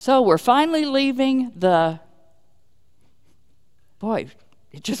So we're finally leaving boy,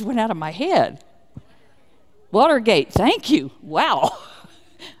 it just went out of my head. Watergate, thank you. Wow.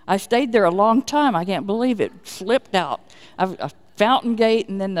 I stayed there a long time. I can't believe it slipped out. A Fountain Gate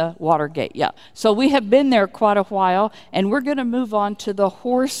and then the Watergate, yeah. So we have been there quite a while, and we're going to move on to the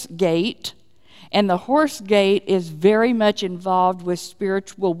Horse Gate. And the Horse Gate is very much involved with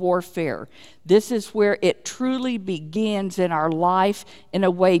spiritual warfare. This is where it truly begins in our life in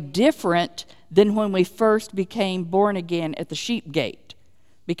a way different than when we first became born again at the Sheep Gate.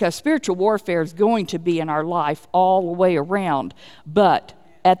 Because spiritual warfare is going to be in our life all the way around. But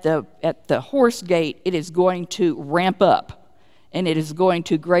at the Horse Gate, it is going to ramp up, and it is going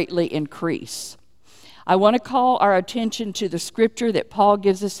to greatly increase. I want to call our attention to the scripture that Paul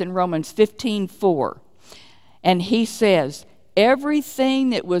gives us in Romans 15:4. And he says,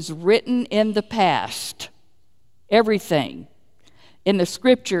 everything that was written in the past, everything in the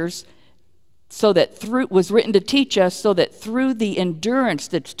scriptures, was written to teach us, so that through the endurance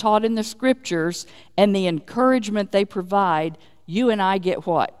that's taught in the scriptures and the encouragement they provide, you and I get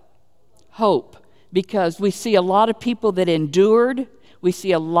what? Hope. Because we see a lot of people that endured. We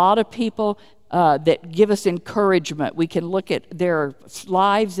see a lot of people that give us encouragement. We can look at their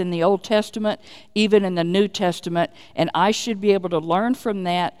lives in the Old Testament, even in the New Testament, and I should be able to learn from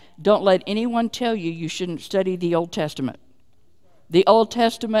that. Don't let anyone tell you shouldn't study the Old Testament. The Old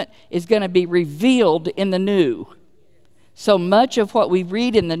Testament is going to be revealed in the New. So much of what we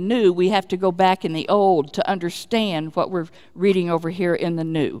read in the New, we have to go back in the Old to understand what we're reading over here in the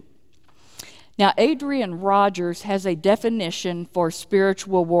New. Now, Adrian Rogers has a definition for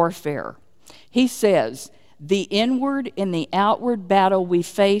spiritual warfare. He says, the inward and the outward battle we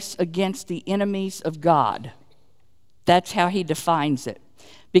face against the enemies of God. That's how he defines it.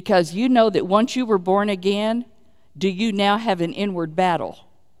 Because you know that once you were born again, do you now have an inward battle?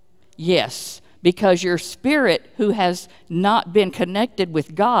 Yes, because your spirit, who has not been connected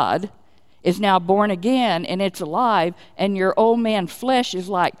with God, is now born again and it's alive, and your old man flesh is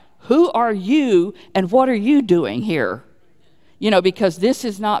like, who are you and what are you doing here? Because this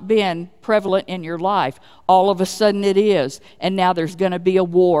has not been prevalent in your life. All of a sudden it is. And now there's going to be a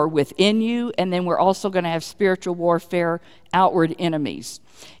war within you, and then we're also going to have spiritual warfare, outward enemies.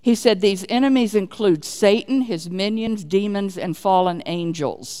 He said these enemies include Satan, his minions, demons, and fallen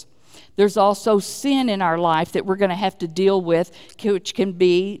angels. There's also sin in our life that we're going to have to deal with, which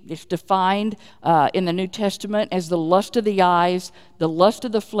it's defined in the New Testament as the lust of the eyes, the lust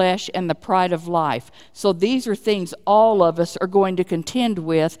of the flesh, and the pride of life. So these are things all of us are going to contend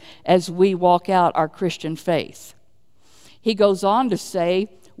with as we walk out our Christian faith. He goes on to say,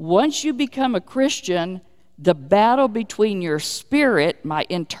 once you become a Christian, the battle between your spirit, my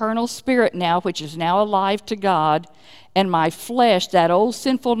internal spirit now, which is now alive to God, and my flesh, that old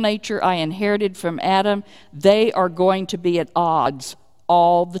sinful nature I inherited from Adam, they are going to be at odds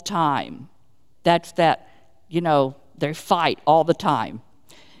all the time. That's they fight all the time.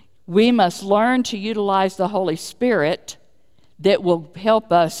 We must learn to utilize the Holy Spirit that will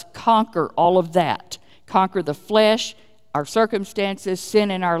help us conquer all of that. Conquer the flesh, our circumstances,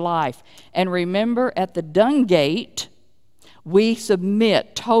 sin in our life. And remember, at the dung gate, we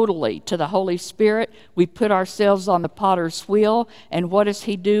submit totally to the Holy Spirit. We put ourselves on the potter's wheel. And what does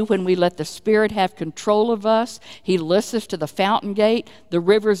he do when we let the Spirit have control of us? He lifts us to the fountain gate. The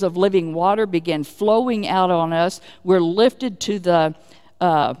rivers of living water begin flowing out on us. We're lifted to the...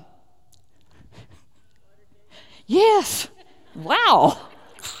 Yes! Wow!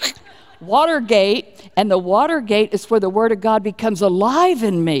 Watergate, and the Watergate is where the Word of God becomes alive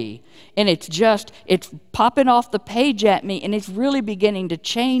in me. And it's popping off the page at me, and it's really beginning to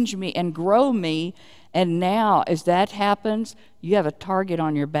change me and grow me. And now, as that happens, you have a target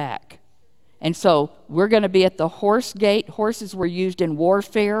on your back. And so we're going to be at the Horse Gate. Horses were used in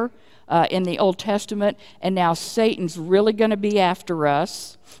warfare in the Old Testament, and now Satan's really going to be after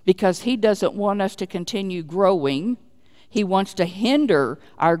us because he doesn't want us to continue growing. He wants to hinder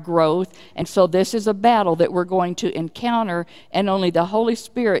our growth, and so this is a battle that we're going to encounter, and only the Holy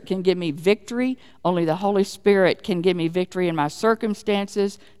Spirit can give me victory. Only the Holy Spirit can give me victory in my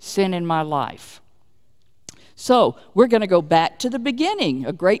circumstances, sin in my life. So we're going to go back to the beginning,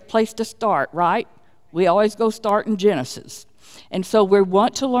 a great place to start, right? We always go start in Genesis. And so we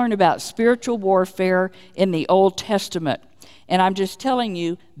want to learn about spiritual warfare in the Old Testament. And I'm just telling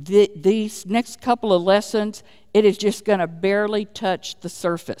you, these next couple of lessons, it is just going to barely touch the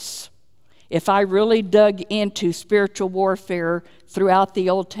surface. If I really dug into spiritual warfare throughout the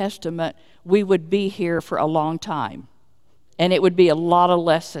Old Testament, we would be here for a long time. And it would be a lot of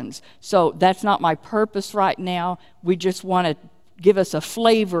lessons. So that's not my purpose right now. We just want to give us a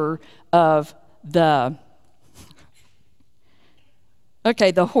flavor of the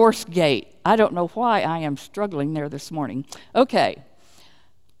horse gate. I don't know why I am struggling there this morning. Okay.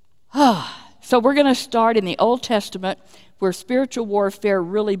 So we're going to start in the Old Testament where spiritual warfare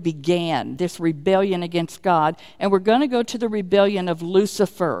really began, this rebellion against God. And we're going to go to the rebellion of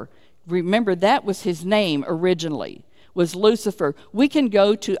Lucifer. Remember, that was his name originally, was Lucifer. We can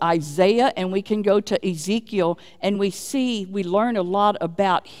go to Isaiah and we can go to Ezekiel, and we learn a lot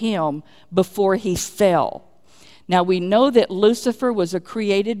about him before he fell. Now, we know that Lucifer was a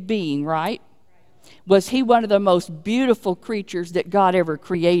created being, right? Was he one of the most beautiful creatures that God ever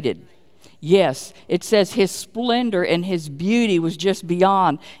created? Yes, it says his splendor and his beauty was just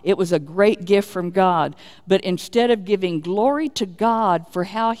beyond. It was a great gift from God. But instead of giving glory to God for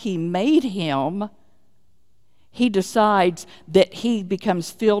how he made him, he decides that he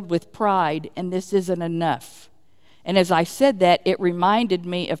becomes filled with pride, and this isn't enough. And as I said that, it reminded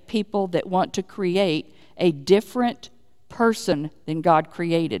me of people that want to create a different person than God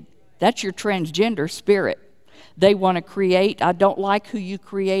created. That's your transgender spirit. They want to create, I don't like who you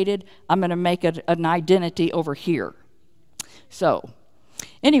created, I'm going to make an identity over here. So,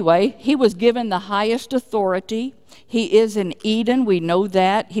 anyway, he was given the highest authority. He is in Eden, we know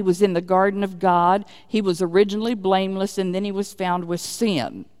that. He was in the garden of God. He was originally blameless, and then he was found with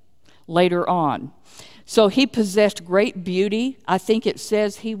sin later on. So he possessed great beauty. I think it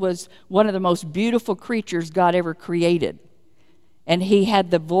says he was one of the most beautiful creatures God ever created. And he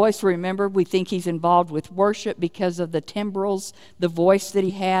had the voice. Remember, we think he's involved with worship because of the timbrels, the voice that he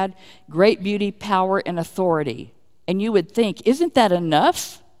had. Great beauty, power, and authority. And you would think, isn't that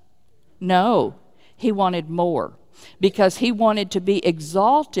enough? No, he wanted more. Because he wanted to be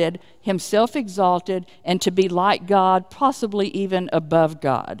exalted, himself exalted, and to be like God, possibly even above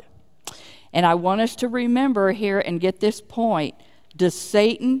God. And I want us to remember here and get this point.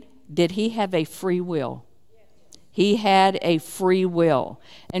 Did he have a free will? He had a free will.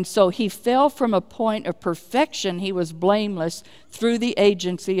 And so he fell from a point of perfection. He was blameless through the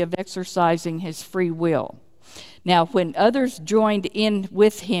agency of exercising his free will. Now, when others joined in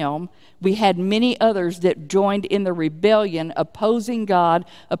with him, we had many others that joined in the rebellion, opposing God,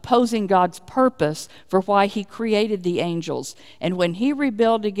 opposing God's purpose for why he created the angels. And when he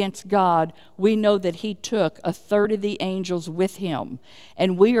rebelled against God, we know that he took a third of the angels with him.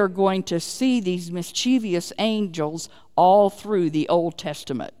 And we are going to see these mischievous angels all through the Old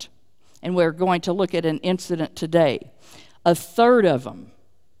Testament. And we're going to look at an incident today. A third of them,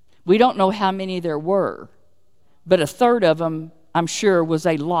 we don't know how many there were, but a third of them, I'm sure, was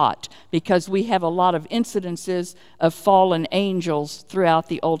a lot, because we have a lot of incidences of fallen angels throughout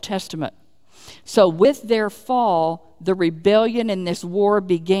the Old Testament. So with their fall, the rebellion and this war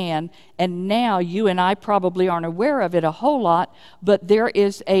began, and now you and I probably aren't aware of it a whole lot, but there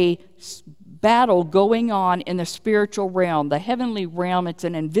is a battle going on in the spiritual realm, the heavenly realm. It's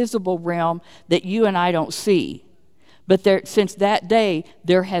an invisible realm that you and I don't see. But since that day,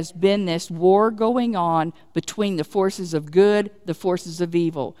 there has been this war going on between the forces of good, the forces of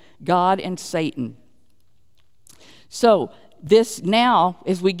evil, God and Satan. So this now,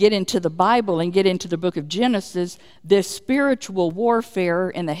 as we get into the Bible and get into the book of Genesis, this spiritual warfare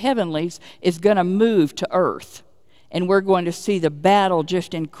in the heavenlies is going to move to earth. And we're going to see the battle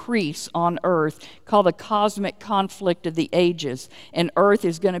just increase on earth, called the cosmic conflict of the ages. And earth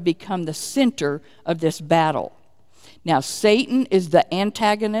is going to become the center of this battle. Now, Satan is the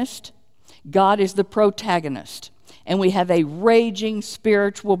antagonist. God is the protagonist. And we have a raging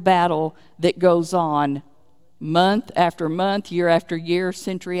spiritual battle that goes on month after month, year after year,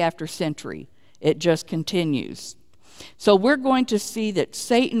 century after century. It just continues. So we're going to see that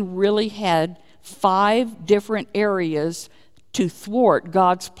Satan really had 5 different areas to thwart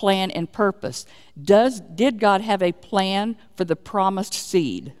God's plan and purpose. Did God have a plan for the promised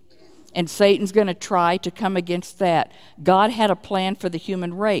seed? And Satan's going to try to come against that. God had a plan for the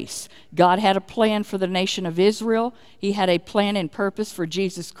human race. God had a plan for the nation of Israel. He had a plan and purpose for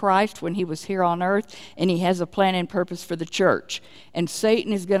Jesus Christ when he was here on earth. And he has a plan and purpose for the church. And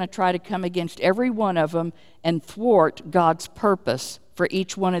Satan is going to try to come against every one of them and thwart God's purpose for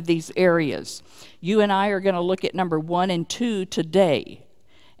each one of these areas. You and I are going to look at number 1 and 2 today.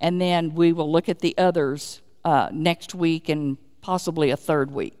 And then we will look at the others next week and possibly a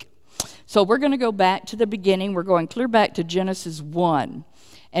third week. So we're going to go back to the beginning. We're going clear back to Genesis 1.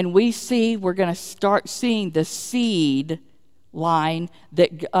 And we're going to start seeing the seed line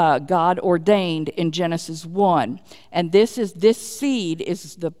that God ordained in Genesis 1. And this seed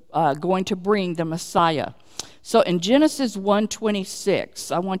is going to bring the Messiah. So in Genesis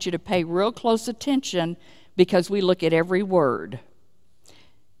 1:26, I want you to pay real close attention because we look at every word.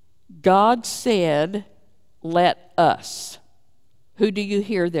 God said, let us. Who do you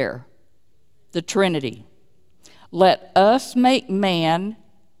hear there? The Trinity. Let us make man.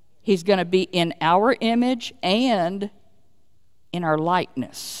 He's going to be in our image and in our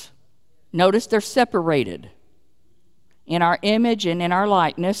likeness. Notice they're separated. In our image and in our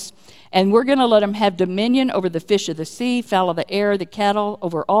likeness. And we're going to let him have dominion over the fish of the sea, fowl of the air, the cattle,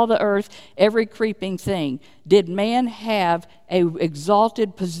 over all the earth, every creeping thing. Did man have an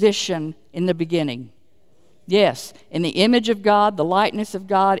exalted position in the beginning? Yes, in the image of God, the likeness of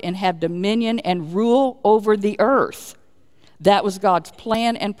God, and have dominion and rule over the earth. That was God's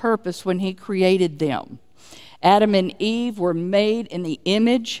plan and purpose when he created them. Adam and Eve were made in the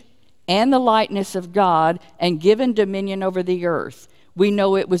image and the likeness of God and given dominion over the earth. We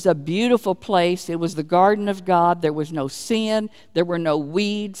know it was a beautiful place. It was the garden of God. There was no sin. There were no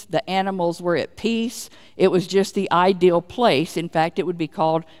weeds. The animals were at peace. It was just the ideal place. In fact, it would be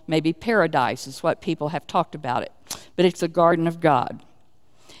called maybe paradise, is what people have talked about it. But it's the garden of God.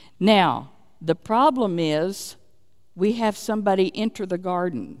 Now, the problem is we have somebody enter the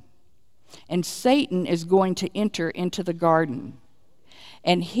garden. And Satan is going to enter into the garden.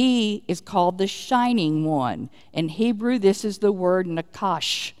 And he is called the Shining One. In Hebrew, this is the word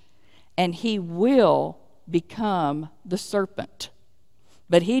Nakash. And he will become the serpent.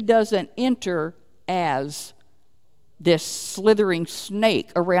 But he doesn't enter as this slithering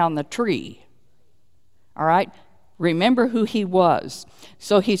snake around the tree. All right? Remember who he was.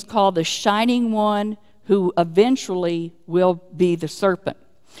 So he's called the Shining One, who eventually will be the serpent.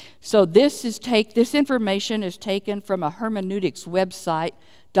 So this information is taken from a hermeneutics website.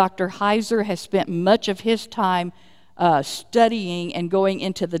 Dr. Heiser has spent much of his time studying and going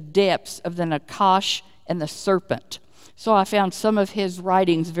into the depths of the Nakash and the serpent. So I found some of his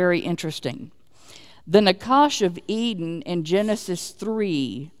writings very interesting. The Nakash of Eden in Genesis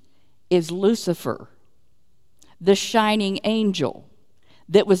 3 is Lucifer, the shining angel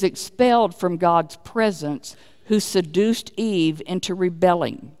that was expelled from God's presence, who seduced Eve into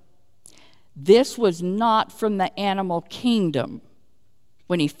rebelling. This was not from the animal kingdom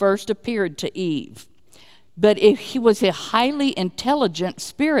when he first appeared to Eve, but he was a highly intelligent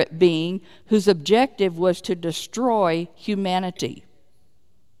spirit being whose objective was to destroy humanity.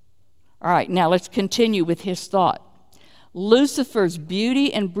 All right, now let's continue with his thought. Lucifer's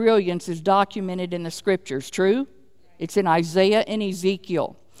beauty and brilliance is documented in the scriptures, true? It's in Isaiah and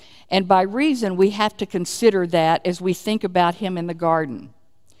Ezekiel. And by reason, we have to consider that as we think about him in the garden.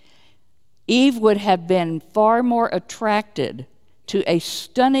 Eve would have been far more attracted to a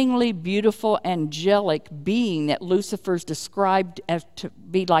stunningly beautiful angelic being that Lucifer's described as to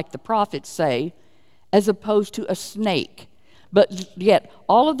be like the prophets say, as opposed to a snake. But yet,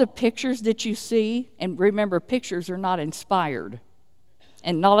 all of the pictures that you see, and remember, pictures are not inspired,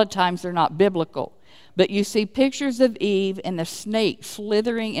 and a lot of times they're not biblical. But you see pictures of Eve and the snake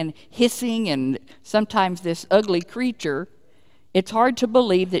slithering and hissing and sometimes this ugly creature. It's hard to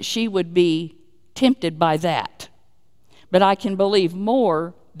believe that she would be tempted by that. But I can believe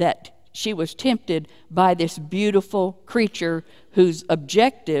more that she was tempted by this beautiful creature whose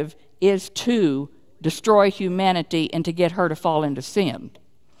objective is to destroy humanity and to get her to fall into sin.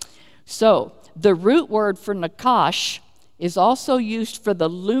 So the root word for Nakash is also used for the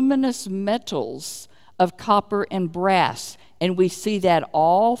luminous metals of copper and brass. And we see that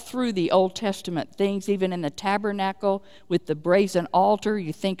all through the Old Testament things, even in the tabernacle with the brazen altar.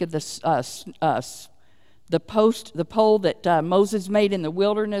 You think of the pole that Moses made in the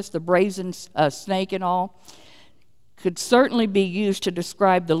wilderness, the brazen snake and all, could certainly be used to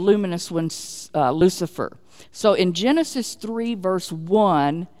describe the luminous one, Lucifer. So in Genesis 3, verse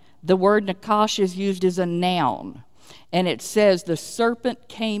 1, the word Nakash is used as a noun. And it says, the serpent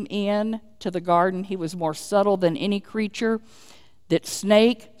came in to the garden. He was more subtle than any creature. That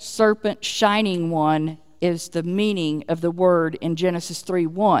snake, serpent, shining one is the meaning of the word in Genesis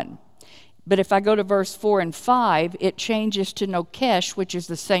 3:1. But if I go to verse 4 and 5, it changes to Nokesh, which is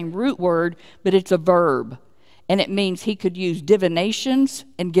the same root word, but it's a verb. And it means he could use divinations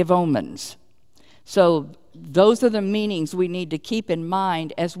and give omens. So those are the meanings we need to keep in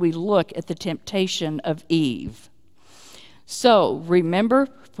mind as we look at the temptation of Eve. So remember,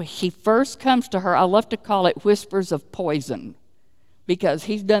 when he first comes to her, I love to call it whispers of poison, because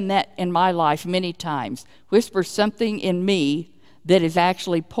he's done that in my life many times. Whispers something in me that is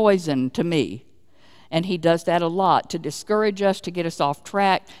actually poison to me. And he does that a lot to discourage us, to get us off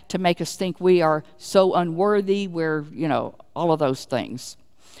track, to make us think we are so unworthy, we're, all of those things.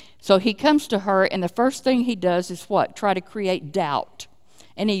 So he comes to her, and the first thing he does is what? Try to create doubt.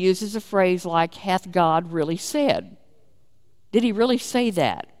 And he uses a phrase like, hath God really said? Did he really say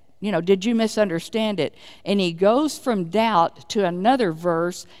that? did you misunderstand it? And he goes from doubt to another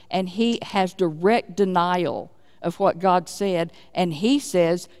verse, and he has direct denial of what God said. And he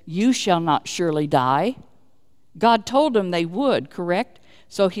says, you shall not surely die. God told him they would, correct?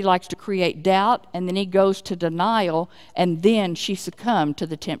 So he likes to create doubt, and then he goes to denial, and then she succumbed to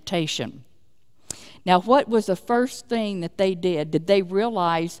the temptation. Now, what was the first thing that they did? Did they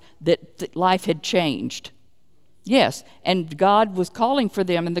realize that life had changed? Yes, and God was calling for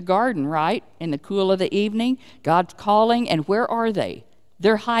them in the garden, right? In the cool of the evening, God's calling, and where are they?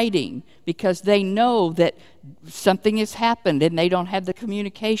 They're hiding because they know that something has happened, and they don't have the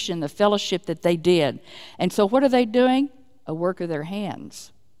communication, the fellowship that they did. And so what are they doing? A work of their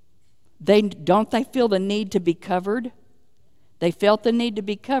hands. Don't they feel the need to be covered? They felt the need to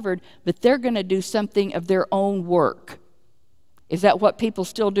be covered, but they're going to do something of their own work. Is that what people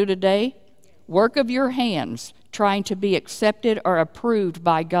still do today? Work of your hands, trying to be accepted or approved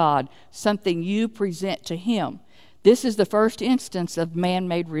by God, something you present to Him. This is the first instance of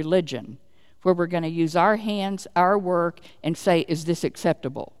man-made religion, where we're going to use our hands, our work, and say, is this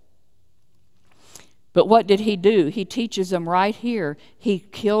acceptable? But what did he do? He teaches them right here. He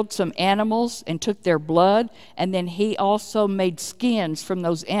killed some animals and took their blood, and then he also made skins from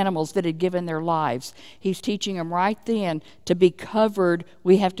those animals that had given their lives. He's teaching them right then to be covered.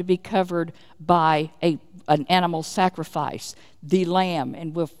 We have to be covered by an animal sacrifice, the lamb,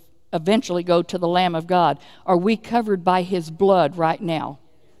 and we'll eventually go to the Lamb of God. Are we covered by his blood right now?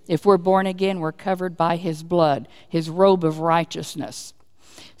 If we're born again, we're covered by his blood, his robe of righteousness.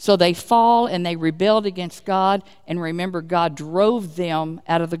 So they fall and they rebelled against God, and remember, God drove them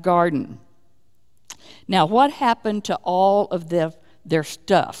out of the garden. Now, what happened to all of their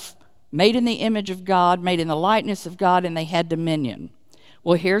stuff? Made in the image of God, made in the likeness of God, and they had dominion.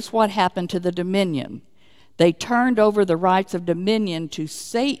 Well, here's what happened to the dominion. They turned over the rights of dominion to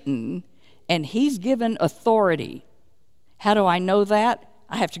Satan, and he's given authority. How do I know that?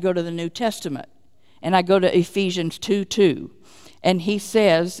 I have to go to the New Testament, and I go to Ephesians 2:2. And he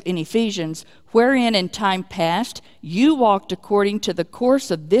says in Ephesians, wherein in time past you walked according to the course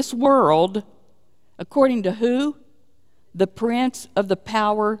of this world, according to who? The prince of the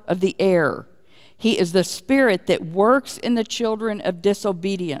power of the air. He is the spirit that works in the children of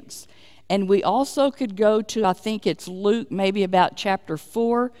disobedience. And we also could go to, I think it's Luke, maybe about chapter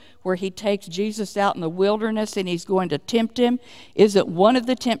 4, where he takes Jesus out in the wilderness and he's going to tempt him. Is it one of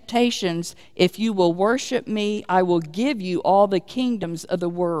the temptations, if you will worship me, I will give you all the kingdoms of the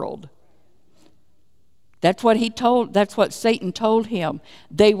world? That's what Satan told him.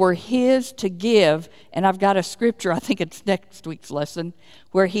 They were his to give. And I've got a scripture, I think it's next week's lesson,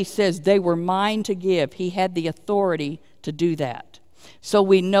 where he says they were mine to give. He had the authority to do that. So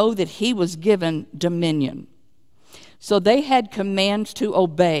we know that he was given dominion. So they had commands to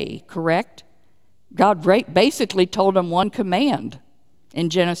obey, correct? God basically told them one command in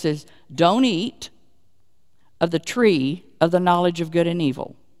Genesis: don't eat of the tree of the knowledge of good and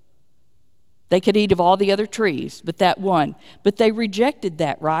evil. They could eat of all the other trees, but that one. But they rejected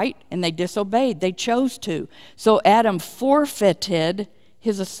that, right? And they disobeyed. They chose to. So Adam forfeited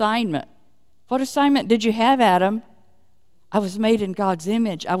his assignment. What assignment did you have, Adam? I was made in God's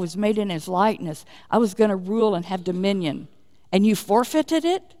image. I was made in his likeness. I was going to rule and have dominion. And you forfeited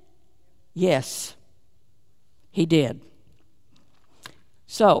it? Yes, he did.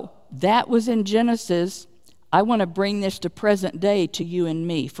 So that was in Genesis. I want to bring this to present day to you and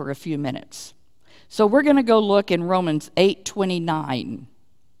me for a few minutes. So we're going to go look in Romans 8:29.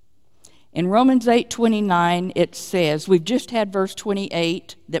 In Romans 8:29, it says, we've just had verse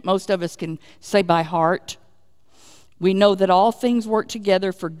 28 that most of us can say by heart. We know that all things work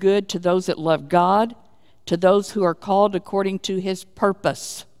together for good to those that love God, to those who are called according to his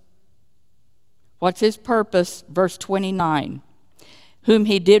purpose. What's his purpose? Verse 29. Whom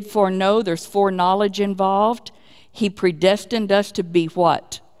he did foreknow, there's foreknowledge involved. He predestined us to be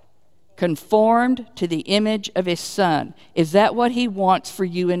what? Conformed to the image of his Son. Is that what he wants for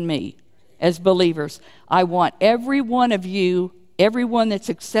you and me as believers? I want every one of you, everyone that's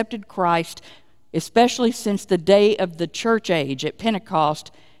accepted Christ, especially since the day of the church age at Pentecost,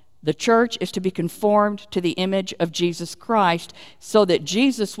 the church is to be conformed to the image of Jesus Christ, so that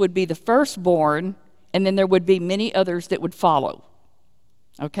Jesus would be the firstborn, and then there would be many others that would follow.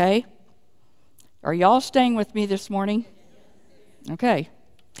 Okay? Are y'all staying with me this morning? Okay.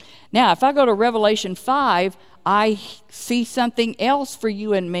 Now, if I go to Revelation 5, I see something else for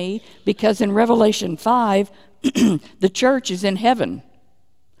you and me, because in Revelation 5, the church is in heaven.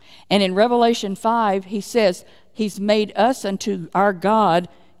 And in Revelation 5, he says, he's made us unto our God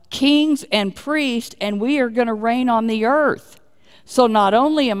kings and priests, and we are going to reign on the earth. So not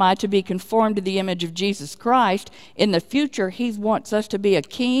only am I to be conformed to the image of Jesus Christ, in the future he wants us to be a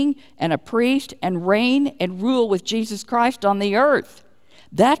king and a priest and reign and rule with Jesus Christ on the earth.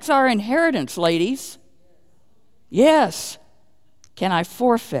 That's our inheritance, ladies. Yes. Can I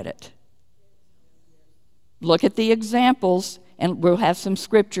forfeit it? Look at the examples, and we'll have some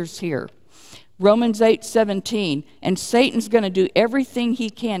scriptures here. Romans 8:17, and Satan's going to do everything he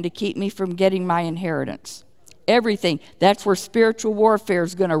can to keep me from getting my inheritance. Everything. That's where spiritual warfare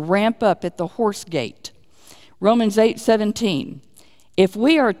is going to ramp up at the horse gate. Romans 8:17, if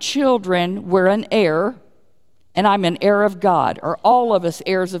we are children, we're an heir, and I'm an heir of God. Are all of us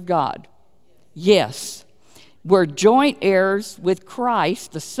heirs of God? Yes. We're joint heirs with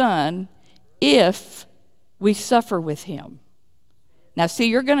Christ, the Son, if we suffer with him. Now, see,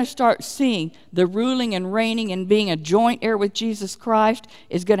 you're going to start seeing the ruling and reigning and being a joint heir with Jesus Christ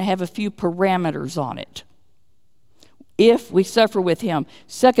is going to have a few parameters on it. If we suffer with him.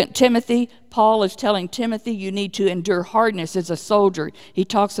 2 Timothy, Paul is telling Timothy, you need to endure hardness as a soldier. He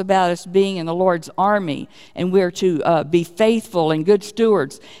talks about us being in the Lord's army, and we're to be faithful and good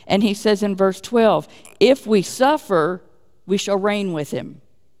stewards. And he says in verse 12, if we suffer, we shall reign with him.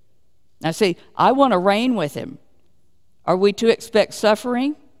 Now see, I want to reign with him. Are we to expect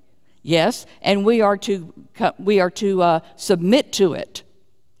suffering? Yes, and we are to submit to it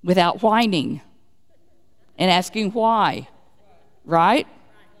without whining and asking why. Right?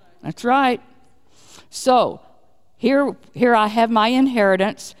 That's right. So, here I have my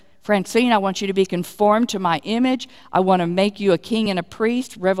inheritance. Francine, I want you to be conformed to my image. I want to make you a king and a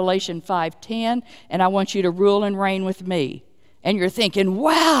priest, Revelation 5:10, and I want you to rule and reign with me. And you're thinking,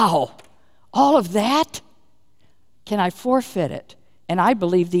 wow, all of that? Can I forfeit it? And I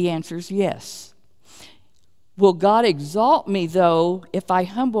believe the answer is yes. Will God exalt me, though, if I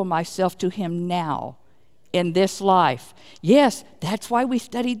humble myself to him now in this life? Yes, that's why we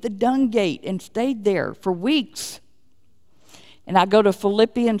studied the dung gate and stayed there for weeks. And I go to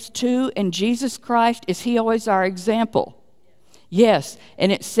Philippians 2, and Jesus Christ, is he always our example? Yes,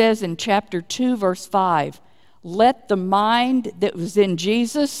 and it says in chapter 2, verse 5, let the mind that was in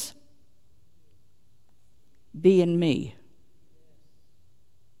Jesus be in me.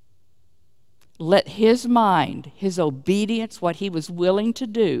 Let his mind, his obedience, what he was willing to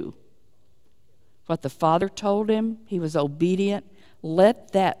do, what the Father told him, he was obedient,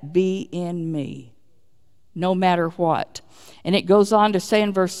 let that be in me, no matter what. And it goes on to say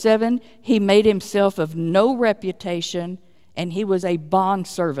in verse 7, he made himself of no reputation, and he was a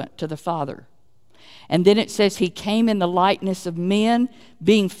bondservant to the Father. And then it says he came in the likeness of men,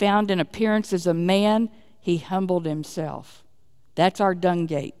 being found in appearance as a man, he humbled himself. That's our dung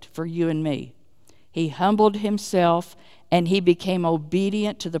gate for you and me. He humbled himself, and he became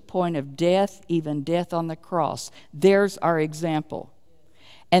obedient to the point of death, even death on the cross. There's our example.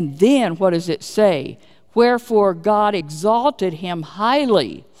 And then what does it say? Wherefore God exalted him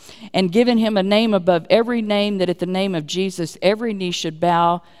highly and given him a name above every name, that at the name of Jesus every knee should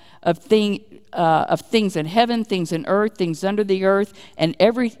bow, of things in heaven, things in earth, things under the earth, and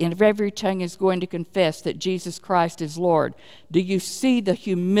every tongue is going to confess that Jesus Christ is Lord. Do you see the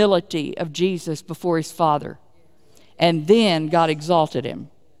humility of Jesus before his Father? And then God exalted him.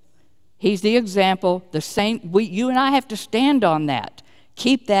 He's the example, the same. You and I have to stand on that.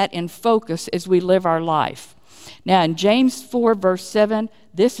 Keep that in focus as we live our life. Now in James 4, verse 7,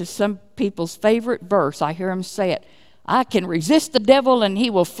 this is some people's favorite verse. I hear them say it. I can resist the devil and he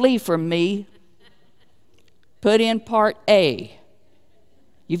will flee from me. Put in part A.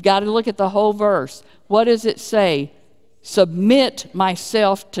 You've got to look at the whole verse. What does it say? Submit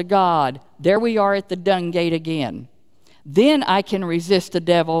myself to God. There we are at the dung gate again. Then I can resist the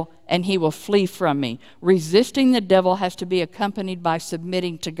devil and he will flee from me. Resisting the devil has to be accompanied by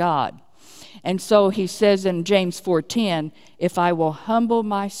submitting to God. And so he says in James 4:10, if I will humble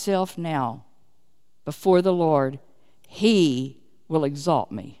myself now before the Lord, he will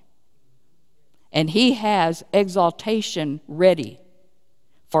exalt me. And he has exaltation ready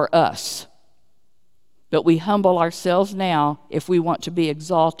for us. But we humble ourselves now if we want to be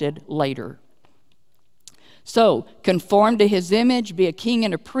exalted later. So, conform to his image, be a king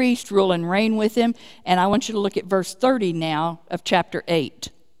and a priest, rule and reign with him. And I want you to look at verse 30 now of chapter 8.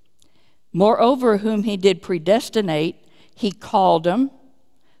 Moreover, whom he did predestinate, he called them.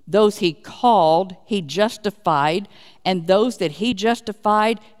 Those he called, he justified. And those that he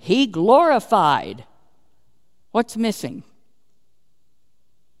justified, he glorified. What's missing?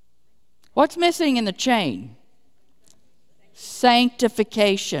 What's missing in the chain?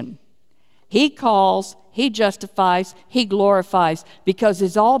 Sanctification. He calls, he justifies, he glorifies, because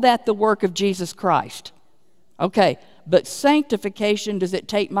is all that the work of Jesus Christ? Okay, but sanctification, does it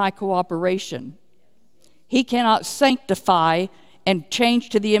take my cooperation? He cannot sanctify and change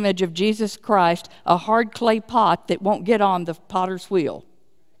to the image of Jesus Christ a hard clay pot that won't get on the potter's wheel.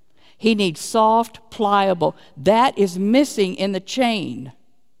 He needs soft, pliable. That is missing in the chain.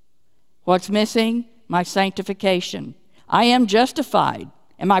 What's missing? My sanctification. I am justified.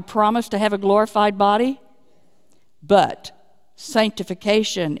 Am I promised to have a glorified body? But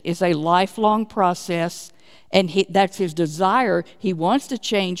sanctification is a lifelong process, and that's his desire. He wants to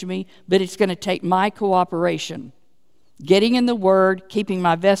change me, but it's going to take my cooperation. Getting in the Word, keeping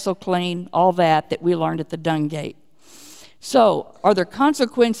my vessel clean, all that we learned at the dung gate. So, are there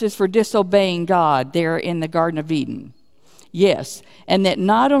consequences for disobeying God there in the Garden of Eden? Yes, and that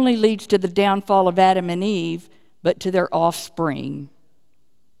not only leads to the downfall of Adam and Eve, but to their offspring,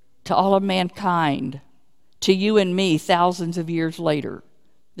 to all of mankind, to you and me thousands of years later.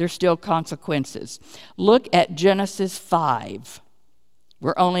 There's still consequences. Look at Genesis 5.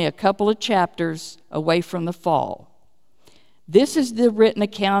 We're only a couple of chapters away from the fall. This is the written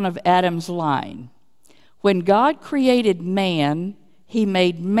account of Adam's line. When God created man, he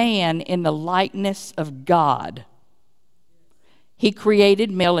made man in the likeness of God. He created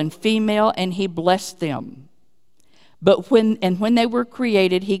male and female, and he blessed them. But when they were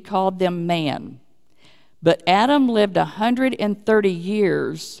created, he called them man. But Adam lived 130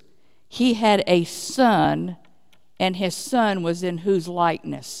 years. He had a son, and his son was in whose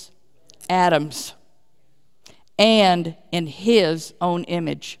likeness? Adam's. And in his own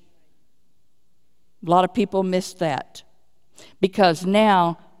image. A lot of people miss that, because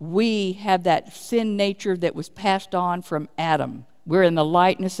now we have that sin nature that was passed on from Adam. We're in the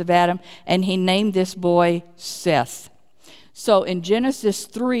likeness of Adam, and he named this boy Seth. So in Genesis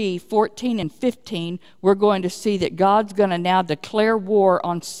 3:14 and 15, we're going to see that God's going to now declare war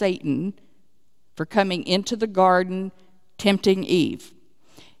on Satan for coming into the garden, tempting Eve.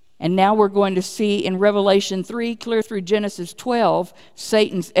 And now we're going to see in Revelation 3, clear through Genesis 12,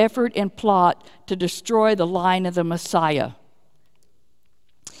 Satan's effort and plot to destroy the line of the Messiah.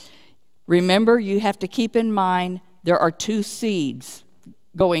 Remember, you have to keep in mind there are two seeds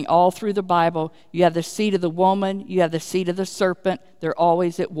going all through the Bible. You have the seed of the woman, you have the seed of the serpent. They're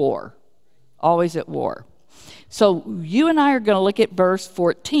always at war. Always at war. So you and I are going to look at verse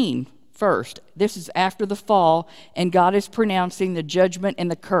 14 first. This is after the fall, and God is pronouncing the judgment and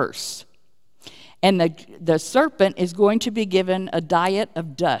the curse. And the serpent is going to be given a diet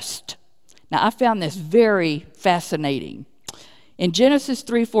of dust. Now, I found this very fascinating. In Genesis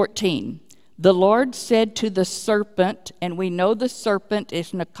 3:14, the Lord said to the serpent, and we know the serpent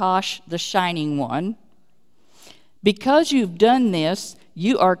is Nakash, the shining one, because you've done this,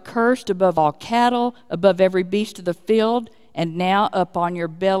 you are cursed above all cattle, above every beast of the field, and now up on your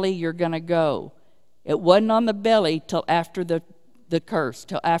belly you're going to go. It wasn't on the belly till after the curse,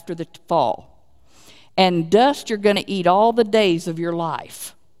 till after the fall. And dust you're going to eat all the days of your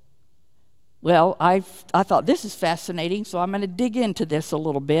life. Well, I thought this is fascinating, so I'm going to dig into this a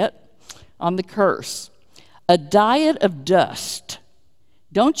little bit on the curse. A diet of dust.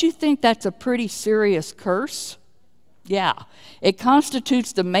 Don't you think that's a pretty serious curse? Yeah. It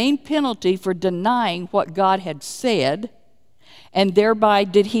constitutes the main penalty for denying what God had said, and thereby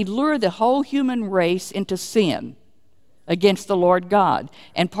did he lure the whole human race into sin against the Lord God.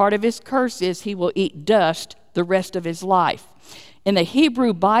 And part of his curse is he will eat dust the rest of his life. In the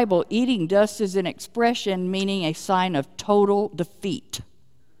Hebrew Bible, eating dust is an expression meaning a sign of total defeat.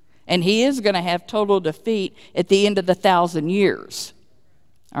 And he is going to have total defeat at the end of the 1,000 years.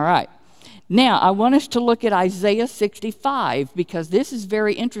 All right. Now, I want us to look at Isaiah 65, because this is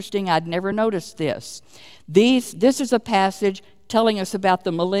very interesting. I'd never noticed this. This is a passage telling us about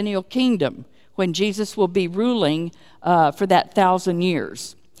the millennial kingdom, when Jesus will be ruling for that 1,000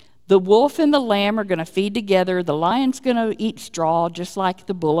 years. The wolf and the lamb are going to feed together. The lion's going to eat straw, just like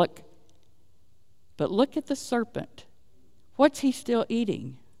the bullock. But look at the serpent. What's he still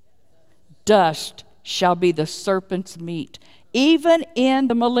eating? Dust shall be the serpent's meat. Even in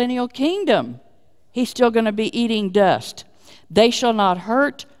the millennial kingdom, he's still going to be eating dust. They shall not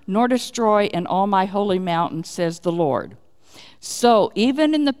hurt nor destroy in all my holy mountain, says the Lord. So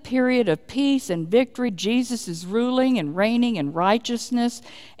even in the period of peace and victory, Jesus is ruling and reigning in righteousness,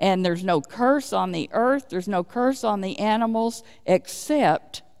 and there's no curse on the earth, there's no curse on the animals,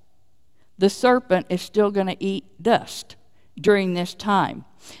 except the serpent is still going to eat dust during this time.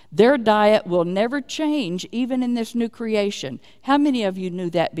 Their diet will never change, even in this new creation. How many of you knew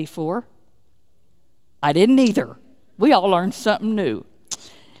that before? I didn't either. We all learned something new.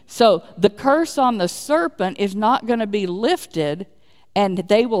 So the curse on the serpent is not going to be lifted and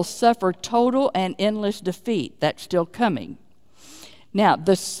they will suffer total and endless defeat. That's still coming. Now,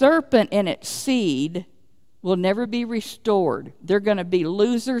 the serpent and its seed will never be restored. They're going to be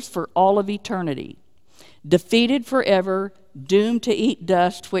losers for all of eternity, defeated forever, doomed to eat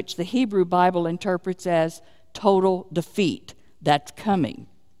dust, which the Hebrew Bible interprets as total defeat. That's coming.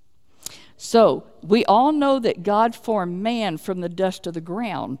 So, we all know that God formed man from the dust of the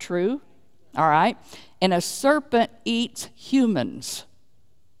ground, true? All right? And a serpent eats humans.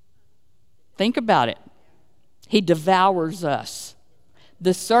 Think about it. He devours us.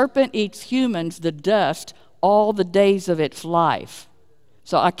 The serpent eats humans, the dust, all the days of its life.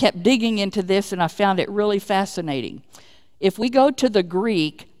 So I kept digging into this and I found it really fascinating. If we go to the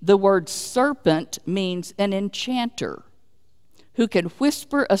Greek, the word serpent means an enchanter who can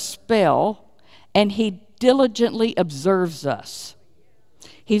whisper a spell, and he diligently observes us.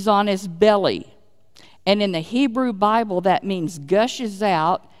 He's on his belly. And in the Hebrew Bible, that means gushes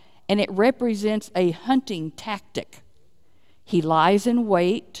out, and it represents a hunting tactic. He lies in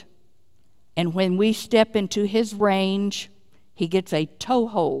wait, and when we step into his range, he gets a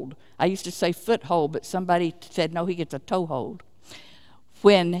toehold. I used to say foothold, but somebody said, no, he gets a toehold.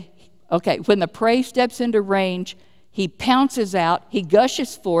 When the prey steps into range, he pounces out, he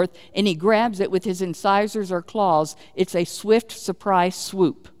gushes forth, and he grabs it with his incisors or claws. It's a swift surprise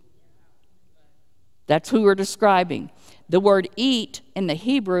swoop. That's who we're describing. The word eat in the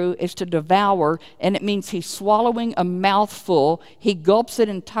Hebrew is to devour, and it means he's swallowing a mouthful. He gulps it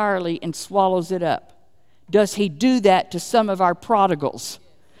entirely and swallows it up. Does he do that to some of our prodigals?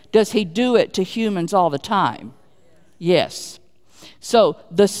 Does he do it to humans all the time? Yes. So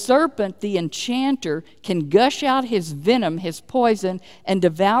the serpent, the enchanter, can gush out his venom, his poison, and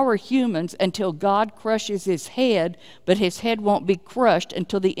devour humans until God crushes his head, but his head won't be crushed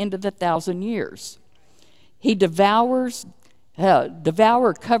until the end of the 1,000 years. He devour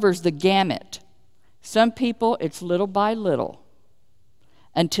covers the gamut. Some people, it's little by little,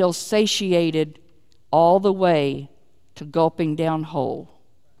 until satiated all the way to gulping down whole.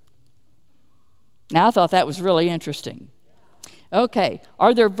 Now, I thought that was really interesting. Okay,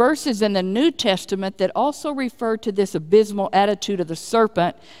 are there verses in the New Testament that also refer to this abysmal attitude of the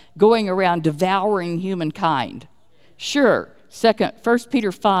serpent going around devouring humankind? Sure. 1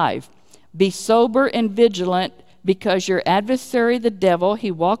 Peter 5. Be sober and vigilant, because your adversary, the devil,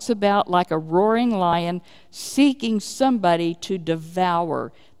 he walks about like a roaring lion, seeking somebody to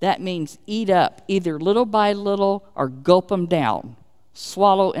devour. That means eat up, either little by little or gulp them down,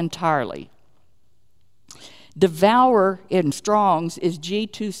 swallow entirely. Devour in Strong's is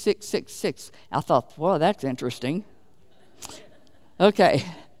G2666. I thought, whoa, that's interesting. Okay.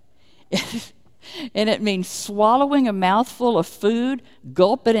 And it means swallowing a mouthful of food,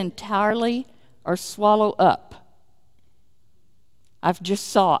 gulp it entirely, or swallow up. I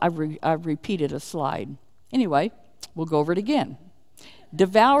repeated a slide. Anyway, we'll go over it again.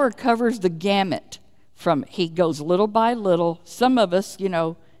 Devour covers the gamut from he goes little by little. Some of us,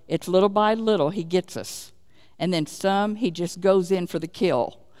 it's little by little he gets us. And then some, he just goes in for the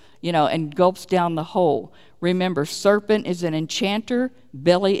kill, and gulps down the whole. Remember, serpent is an enchanter,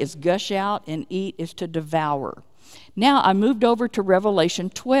 belly is gush out, and eat is to devour. Now, I moved over to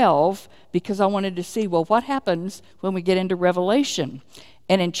Revelation 12 because I wanted to see, well, what happens when we get into Revelation?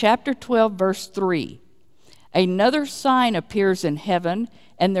 And in chapter 12, verse 3, another sign appears in heaven,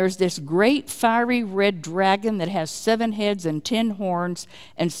 and there's this great fiery red dragon that has 7 heads and 10 horns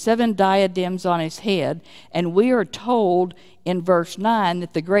and 7 diadems on his head. And we are told in verse 9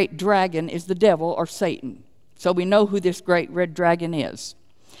 that the great dragon is the devil or Satan. So we know who this great red dragon is.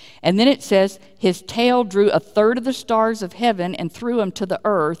 And then it says, his tail drew 1/3 of the stars of heaven and threw them to the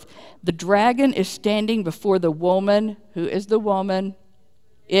earth. The dragon is standing before the woman. Who is the woman?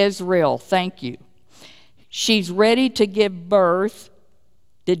 Israel. Thank you. She's ready to give birth.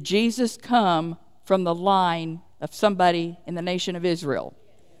 Did Jesus come from the line of somebody in the nation of Israel?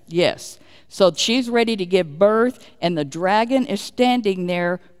 Yes. So she's ready to give birth, and the dragon is standing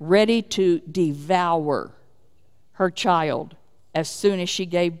there ready to devour her child as soon as she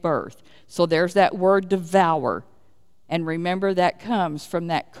gave birth. So there's that word devour. And remember, that comes from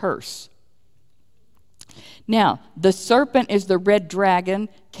that curse. Now, the serpent is the red dragon,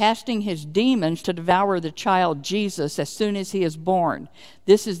 casting his demons to devour the child Jesus as soon as he is born.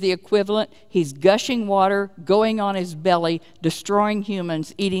 This is the equivalent. He's gushing water, going on his belly, destroying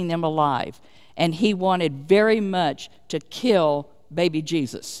humans, eating them alive. And he wanted very much to kill baby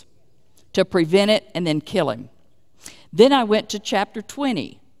Jesus, to prevent it and then kill him. Then I went to chapter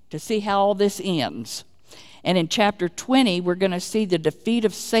 20 to see how all this ends. And in chapter 20, we're going to see the defeat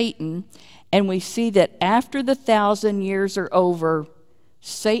of Satan. And we see that after the 1,000 years are over,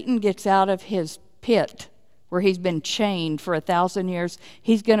 Satan gets out of his pit where he's been chained for 1,000 years,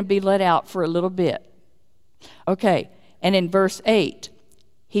 he's going to be let out for a little bit. Okay, and in verse 8,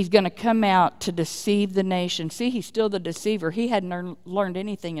 he's going to come out to deceive the nation. See, he's still the deceiver. He hadn't learned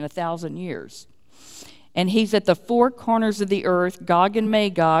anything in 1,000 years. And he's at the four corners of the earth, Gog and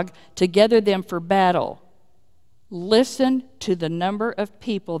Magog, to gather them for battle. Listen to the number of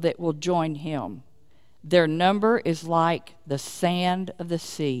people that will join him. Their number is like the sand of the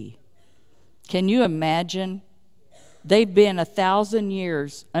sea. Can you imagine? They've been 1,000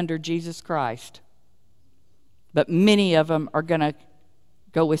 years under Jesus Christ, but many of them are going to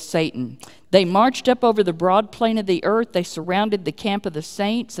go with Satan. They marched up over the broad plain of the earth. They surrounded the camp of the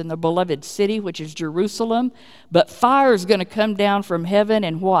saints and the beloved city, which is Jerusalem. But fire is going to come down from heaven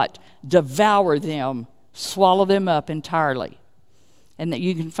and what? Devour them, swallow them up entirely. And that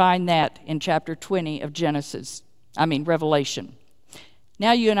you can find that in chapter 20 of Revelation.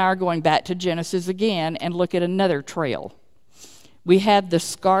 Now you and I are going back to Genesis again and look at another trail. We have the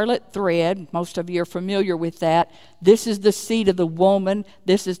scarlet thread. Most of you are familiar with that. This is the seed of the woman.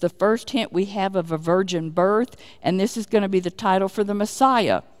 This is the first hint we have of a virgin birth. And this is going to be the title for the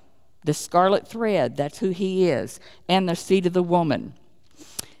Messiah. The scarlet thread, that's who he is. And the seed of the woman.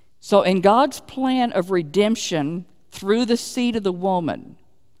 So in God's plan of redemption through the seed of the woman,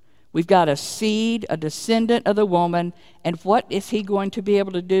 we've got a seed, a descendant of the woman. And what is he going to be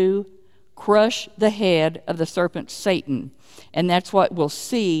able to do? Crush the head of the serpent Satan. And that's what we'll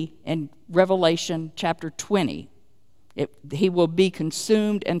see in Revelation chapter 20. He will be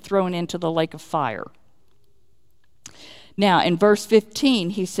consumed and thrown into the lake of fire. Now, in verse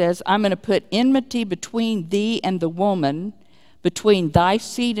 15, he says, I'm going to put enmity between thee and the woman, between thy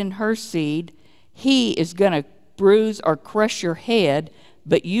seed and her seed. He is going to bruise or crush your head,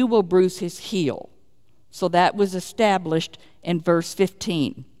 but you will bruise his heel. So that was established in verse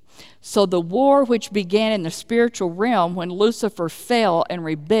 15. So the war which began in the spiritual realm when Lucifer fell and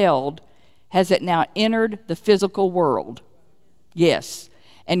rebelled, has it now entered the physical world? Yes.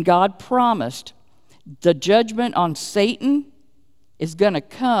 And God promised the judgment on Satan is going to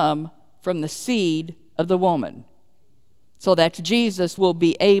come from the seed of the woman. So that Jesus will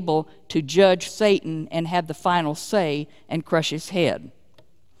be able to judge Satan and have the final say and crush his head.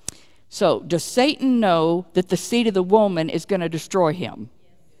 So does Satan know that the seed of the woman is going to destroy him?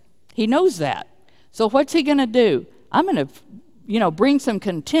 He knows that. So what's he going to do? I'm going to, bring some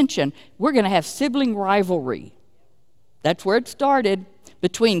contention. We're going to have sibling rivalry. That's where it started,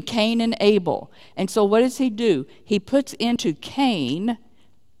 between Cain and Abel. And so what does he do? He puts into Cain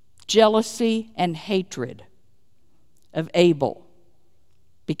jealousy and hatred of Abel.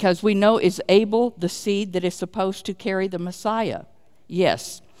 Because we know, is Abel the seed that is supposed to carry the Messiah?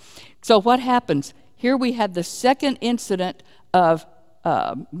 Yes. So what happens? Here we have the second incident of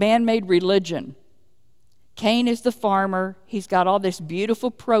man-made religion. Cain is the farmer. He's got all this beautiful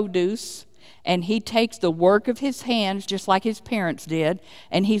produce, and he takes the work of his hands, just like his parents did,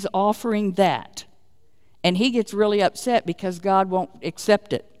 and he's offering that. And he gets really upset because God won't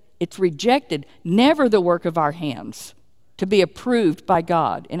accept it. It's rejected, never the work of our hands, to be approved by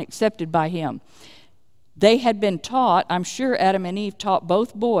God and accepted by him. They had been taught, I'm sure Adam and Eve taught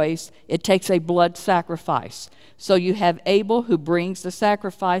both boys, it takes a blood sacrifice. So you have Abel who brings the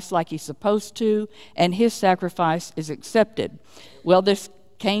sacrifice like he's supposed to, and his sacrifice is accepted. Well, this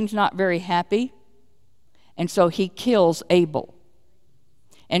Cain's not very happy, and so he kills Abel.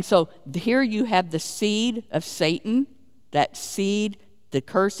 And so here you have the seed of Satan, that seed, the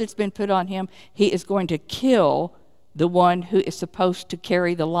curse that's been put on him. He is going to kill the one who is supposed to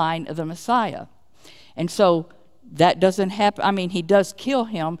carry the line of the Messiah. And so that doesn't happen. He does kill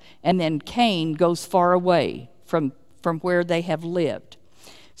him, and then Cain goes far away from where they have lived.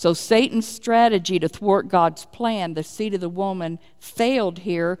 So Satan's strategy to thwart God's plan, the seed of the woman, failed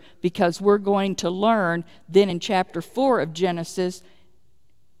here, because we're going to learn then in chapter 4 of Genesis,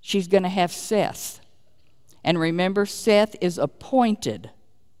 she's going to have Seth. And remember, Seth is appointed.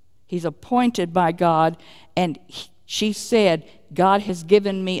 He's appointed by God, and she said, God has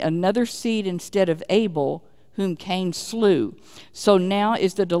given me another seed instead of Abel, whom Cain slew. So now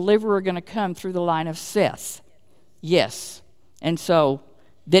is the deliverer going to come through the line of Seth? Yes. And so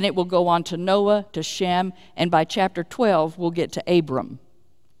then it will go on to Noah, to Shem, and by chapter 12, we'll get to Abram.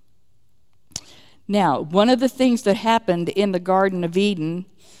 Now, one of the things that happened in the Garden of Eden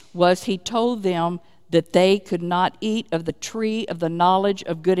was he told them that they could not eat of the tree of the knowledge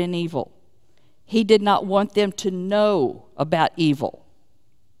of good and evil. He did not want them to know about evil.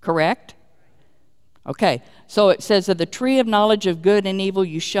 Correct? Okay, so it says, of the tree of knowledge of good and evil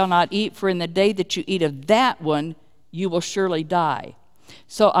you shall not eat, for in the day that you eat of that one, you will surely die.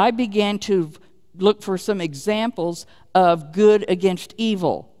 So I began to look for some examples of good against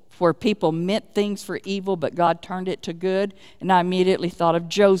evil, where people meant things for evil, but God turned it to good. And I immediately thought of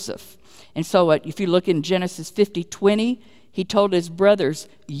Joseph. And so if you look in Genesis 50:20, he told his brothers,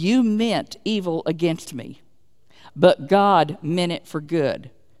 you meant evil against me, but God meant it for good.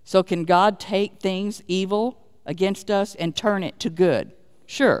 So can God take things evil against us and turn it to good?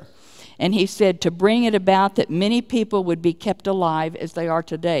 Sure. And he said to bring it about that many people would be kept alive as they are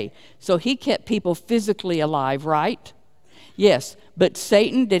today. So he kept people physically alive, right? Yes. But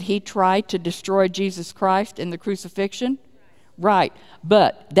Satan, did he try to destroy Jesus Christ in the crucifixion? Right.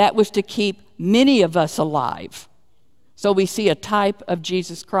 But that was to keep many of us alive. So we see a type of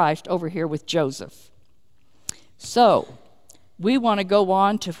Jesus Christ over here with Joseph. So we want to go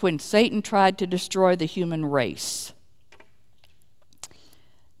on to when Satan tried to destroy the human race.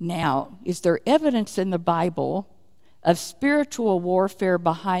 Now, is there evidence in the Bible of spiritual warfare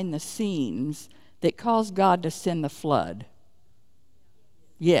behind the scenes that caused God to send the flood?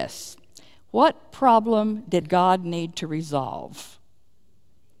 Yes. What problem did God need to resolve?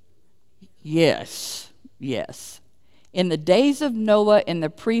 Yes. In the days of Noah in the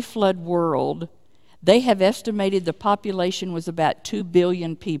pre-flood world, they have estimated the population was about 2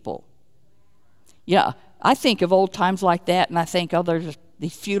 billion people. Yeah, I think of old times like that, and I think, oh, there's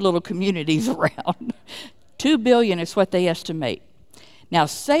these few little communities around. 2 billion is what they estimate. Now,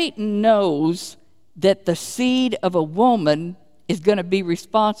 Satan knows that the seed of a woman is going to be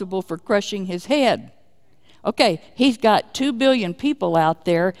responsible for crushing his head. Okay, he's got 2 billion people out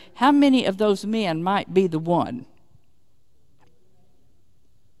there. How many of those men might be the one?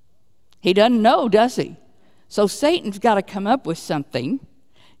 He doesn't know, does he? So Satan's got to come up with something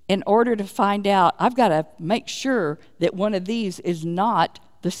in order to find out, I've got to make sure that one of these is not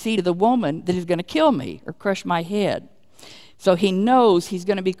the seed of the woman that is going to kill me or crush my head. So he knows he's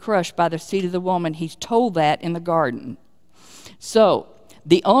going to be crushed by the seed of the woman. He's told that in the garden. So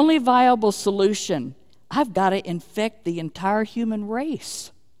the only viable solution, I've got to infect the entire human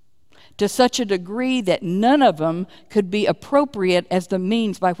race to such a degree that none of them could be appropriate as the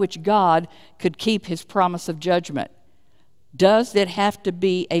means by which God could keep his promise of judgment. Does it have to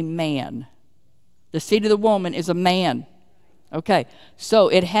be a man? The seed of the woman is a man. Okay, so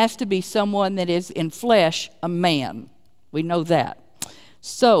it has to be someone that is in flesh, a man. We know that.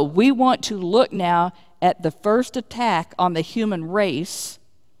 So we want to look now at the first attack on the human race.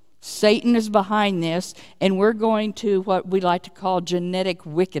 Satan is behind this, and we're going to what we like to call genetic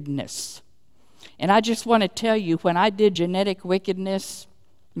wickedness. And I just want to tell you, when I did genetic wickedness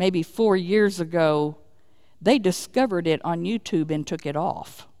maybe 4 years ago, they discovered it on YouTube and took it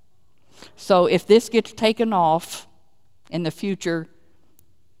off. So if this gets taken off in the future,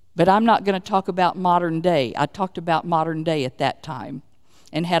 but I'm not going to talk about modern day. I talked about modern day at that time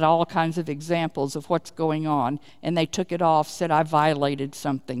and had all kinds of examples of what's going on, and they took it off, said I violated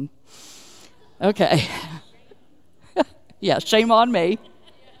something. Okay. Yeah, shame on me.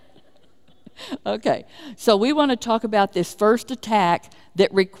 Okay, so we want to talk about this first attack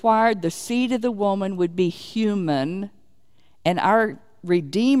that required the seed of the woman would be human, and our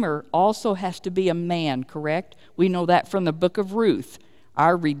Redeemer also has to be a man, correct? We know that from the book of Ruth.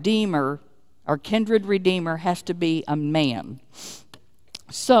 Our Redeemer, our kindred Redeemer, has to be a man.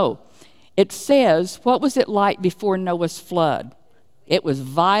 So, it says, what was it like before Noah's flood? It was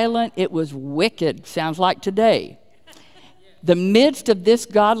violent, it was wicked, sounds like today. The midst of this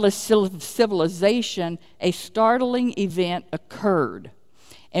godless civilization, a startling event occurred.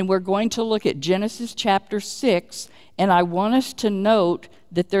 And we're going to look at Genesis chapter 6, and I want us to note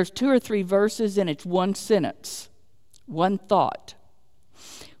that there's 2 or 3 verses and it's one sentence, one thought.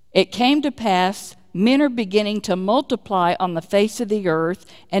 It came to pass, men are beginning to multiply on the face of the earth,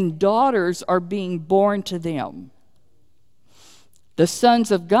 and daughters are being born to them. The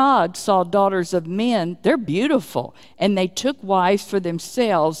sons of God saw daughters of men, they're beautiful, and they took wives for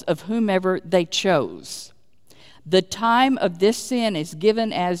themselves of whomever they chose. The time of this sin is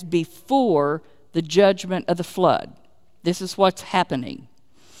given as before the judgment of the flood. This is what's happening.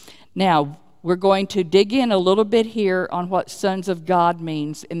 Now, we're going to dig in a little bit here on what sons of God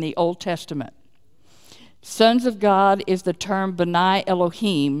means in the Old Testament. Sons of God is the term B'nai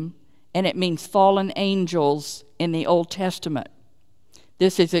Elohim, and it means fallen angels in the Old Testament.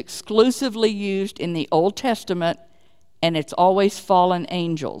 This is exclusively used in the Old Testament, and it's always fallen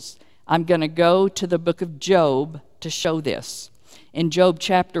angels. I'm going to go to the book of Job to show this. In Job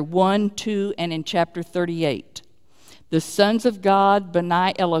chapter 1, 2, and in chapter 38. The sons of God,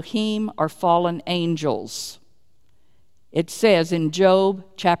 B'nai Elohim, are fallen angels. It says in Job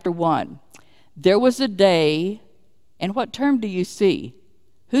chapter 1, there was a day, and what term do you see?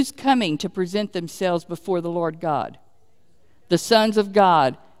 Who's coming to present themselves before the Lord God? The sons of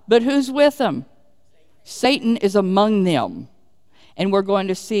God. But who's with them? Satan is among them. And we're going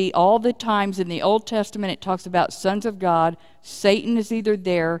to see all the times in the Old Testament it talks about sons of God. Satan is either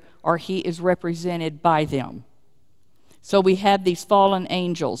there or he is represented by them. So we have these fallen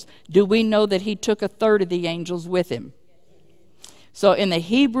angels. Do we know that he took a third of the angels with him? So in the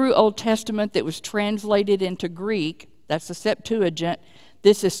Hebrew Old Testament that was translated into Greek, that's the Septuagint,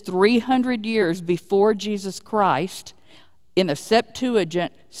 this is 300 years before Jesus Christ. In the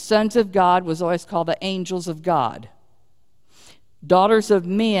Septuagint, sons of God was always called the angels of God. Daughters of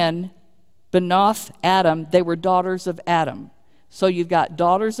men, Benoth, Adam, they were daughters of Adam. So you've got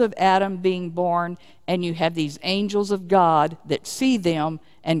daughters of Adam being born, and you have these angels of God that see them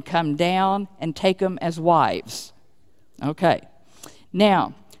and come down and take them as wives. Okay.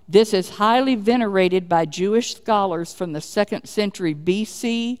 Now, this is highly venerated by Jewish scholars from the 2nd century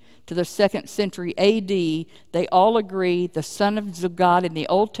BC to the 2nd century AD. They all agree the sons of God in the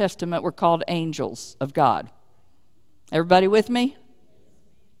Old Testament were called angels of God. Everybody with me?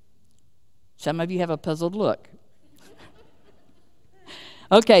 Some of you have a puzzled look.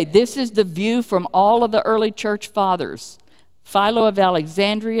 Okay, this is the view from all of the early church fathers. Philo of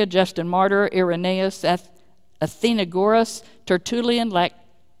Alexandria, Justin Martyr, Irenaeus, Athenagoras, Tertullian,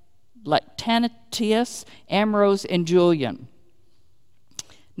 Lactantius, Ambrose, and Julian.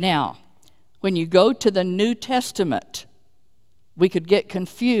 Now, when you go to the New Testament, we could get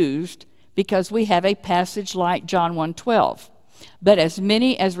confused because we have a passage like John 1:12. But as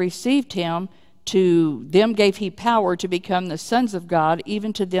many as received him, to them gave he power to become the sons of God,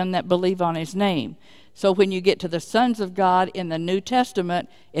 even to them that believe on his name. So when you get to the sons of God in the New Testament,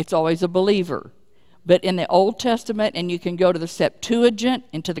 it's always a believer. But in the Old Testament, and you can go to the Septuagint,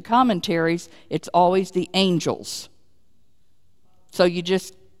 into the commentaries, it's always the angels. So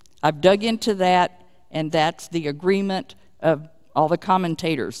I've dug into that, and that's the agreement of all the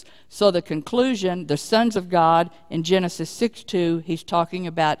commentators. So the conclusion, the sons of God in Genesis 6:2, he's talking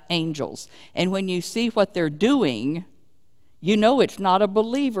about angels. And when you see what they're doing, you know it's not a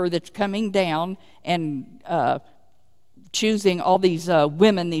believer that's coming down and choosing all these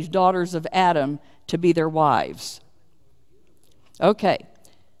women, these daughters of Adam, to be their wives. Okay.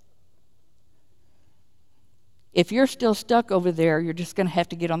 If you're still stuck over there, you're just going to have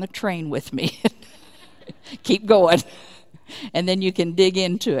to get on the train with me. Keep going. And then you can dig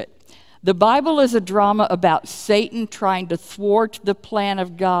into it. The Bible is a drama about Satan trying to thwart the plan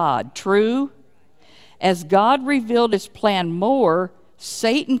of God. True? As God revealed his plan more,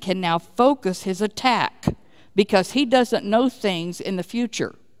 Satan can now focus his attack because he doesn't know things in the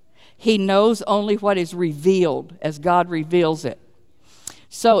future. He knows only what is revealed as God reveals it.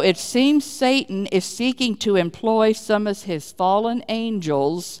 So it seems Satan is seeking to employ some of his fallen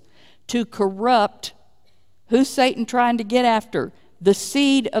angels to corrupt. Who's Satan trying to get after? The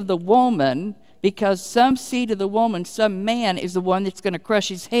seed of the woman, because some seed of the woman, some man, is the one that's going to crush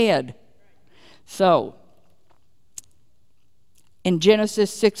his head. So, in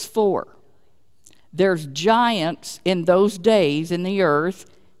Genesis 6:4, there's giants in those days in the earth.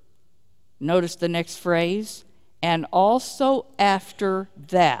 Notice the next phrase. And also after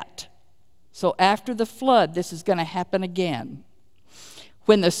that. So after the flood, this is going to happen again.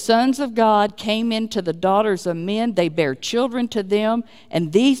 When the sons of God came into the daughters of men, they bare children to them,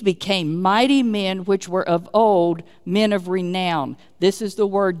 and these became mighty men which were of old, men of renown. This is the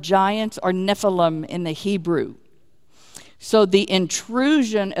word giants or Nephilim in the Hebrew. So the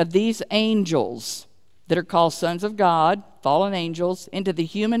intrusion of these angels that are called sons of God, fallen angels, into the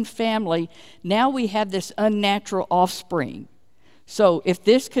human family, now we have this unnatural offspring. So if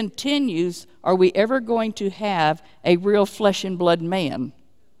this continues, are we ever going to have a real flesh and blood man?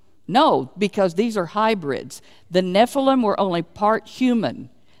 No, because these are hybrids. The Nephilim were only part human.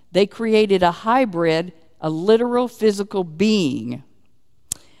 They created a hybrid, a literal physical being.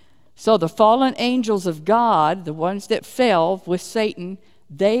 So the fallen angels of God, the ones that fell with Satan,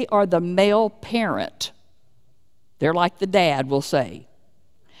 they are the male parent. They're like the dad, we'll say.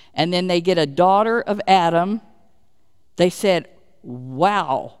 And then they get a daughter of Adam. They said,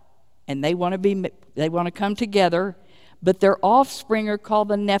 wow. And they want to come together. But their offspring are called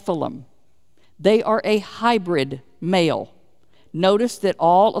the Nephilim. They are a hybrid male. Notice that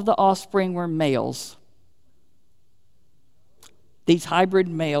all of the offspring were males. These hybrid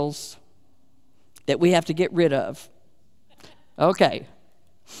males that we have to get rid of. Okay.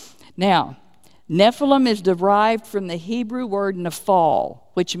 Now, Nephilim is derived from the Hebrew word nephal,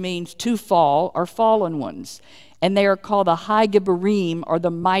 which means to fall or fallen ones. And they are called the High Gibborim, or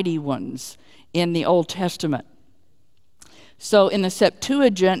the mighty ones, in the Old Testament. So in the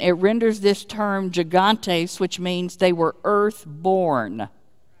Septuagint, it renders this term gigantes, which means they were earth-born.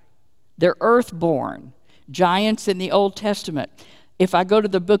 They're earth-born. Giants in the Old Testament. If I go to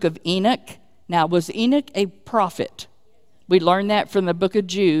the book of Enoch, now was Enoch a prophet? We learn that from the book of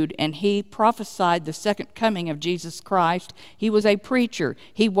Jude, and he prophesied the second coming of Jesus Christ. He was a preacher.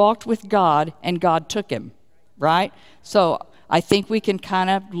 He walked with God, and God took him, right? So I think we can kind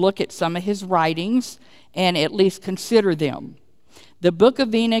of look at some of his writings and at least consider them. The book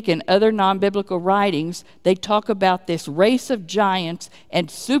of Enoch and other non-biblical writings, they talk about this race of giants and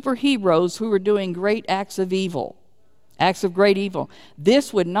superheroes who were doing great acts of evil. Acts of great evil.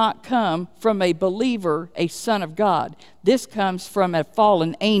 This would not come from a believer, a son of God. This comes from a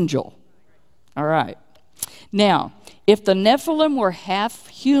fallen angel. All right. Now, if the Nephilim were half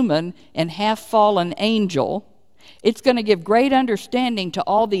human and half fallen angel, it's going to give great understanding to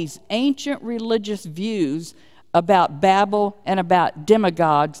all these ancient religious views about Babel and about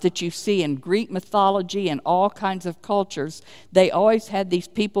demigods that you see in Greek mythology and all kinds of cultures. They always had these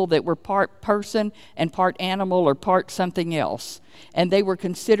people that were part person and part animal or part something else. And they were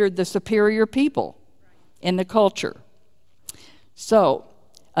considered the superior people in the culture. So,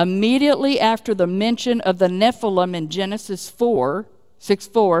 immediately after the mention of the Nephilim in Genesis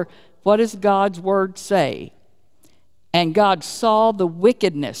 6:4, what does God's word say? And God saw the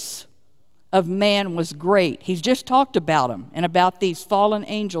wickedness of man was great. He's just talked about them and about these fallen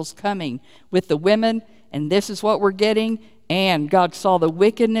angels coming with the women, and this is what we're getting. And God saw the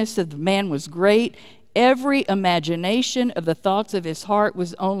wickedness of man was great. Every imagination of the thoughts of his heart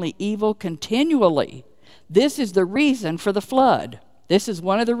was only evil continually. This is the reason for the flood. This is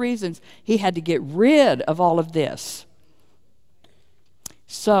one of the reasons he had to get rid of all of this.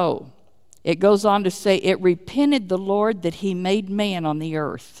 So, it goes on to say, it repented the Lord that he made man on the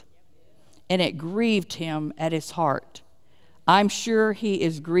earth, and it grieved him at his heart. I'm sure he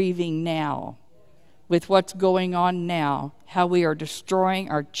is grieving now with what's going on now, how we are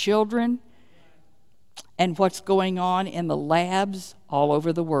destroying our children and what's going on in the labs all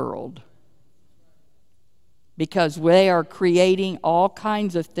over the world. Because they are creating all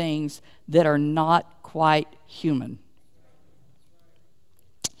kinds of things that are not quite human.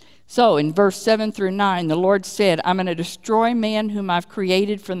 So in verse 7 through 9, the Lord said, I'm going to destroy man whom I've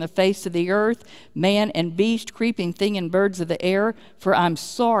created from the face of the earth, man and beast, creeping thing and birds of the air, for I'm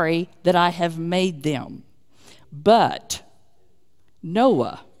sorry that I have made them. But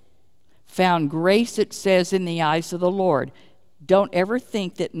Noah found grace, it says, in the eyes of the Lord. Don't ever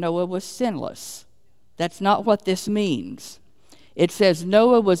think that Noah was sinless. That's not what this means. It says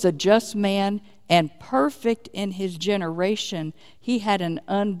Noah was a just man and perfect in his generation. He had an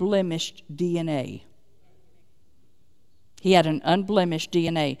unblemished DNA. He had an unblemished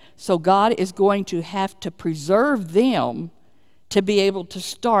DNA. So God is going to have to preserve them to be able to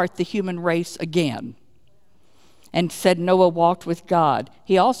start the human race again. And said Noah walked with God.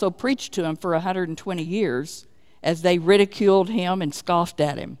 He also preached to him for 120 years as they ridiculed him and scoffed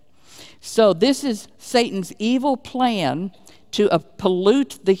at him. So this is Satan's evil plan to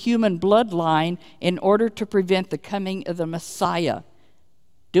pollute the human bloodline in order to prevent the coming of the Messiah.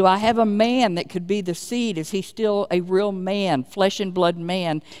 Do I have a man that could be the seed? Is he still a real man, flesh and blood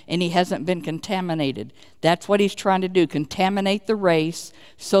man, and he hasn't been contaminated? That's what he's trying to do, contaminate the race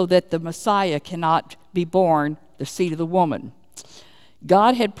so that the Messiah cannot be born, the seed of the woman.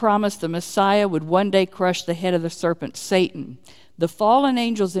 God had promised the Messiah would one day crush the head of the serpent, Satan. The fallen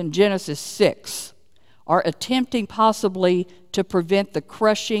angels in Genesis 6 are attempting possibly to prevent the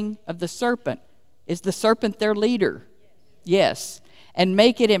crushing of the serpent. Is the serpent their leader? Yes. And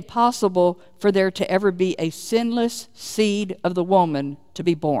make it impossible for there to ever be a sinless seed of the woman to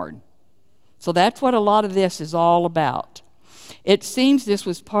be born. So that's what a lot of this is all about. It seems this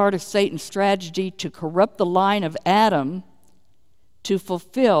was part of Satan's strategy to corrupt the line of Adam to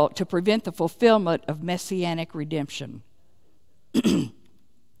prevent the fulfillment of messianic redemption.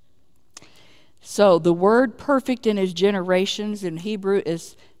 So the word perfect in his generations in Hebrew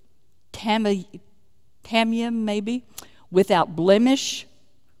is tamim, maybe, without blemish,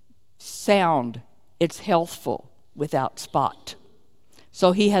 sound. It's healthful, without spot.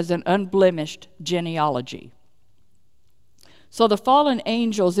 So he has an unblemished genealogy. So the fallen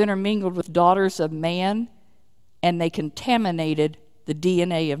angels intermingled with daughters of man, and they contaminated the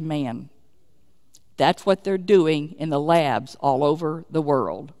DNA of man. That's what they're doing in the labs all over the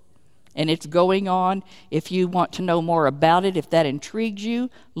world. And it's going on. If you want to know more about it, if that intrigues you,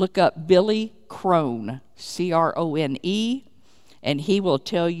 look up Billy Crone, Crone, and he will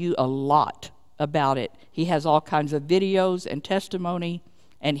tell you a lot about it. He has all kinds of videos and testimony,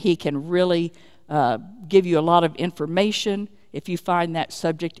 and he can really give you a lot of information if you find that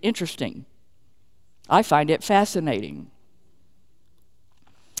subject interesting. I find it fascinating.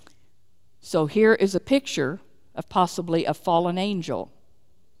 So here is a picture of possibly a fallen angel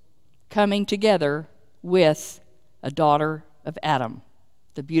coming together with a daughter of Adam,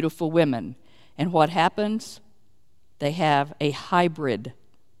 the beautiful women. And what happens? They have a hybrid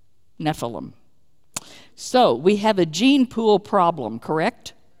Nephilim. So we have a gene pool problem,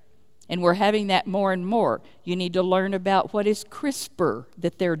 correct? And we're having that more and more. You need to learn about what is CRISPR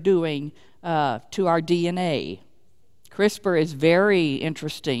that they're doing to our DNA. CRISPR is very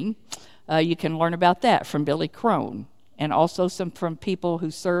interesting. You can learn about that from Billy Crone, and also from people who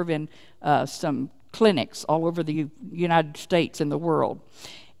serve in some clinics all over the United States and the world.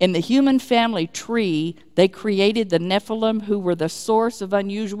 In the human family tree, they created the Nephilim, who were the source of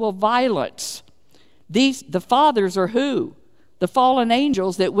unusual violence. The fathers are who? The fallen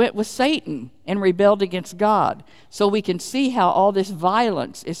angels that went with Satan and rebelled against God. So we can see how all this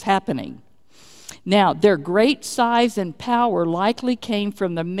violence is happening. Now, their great size and power likely came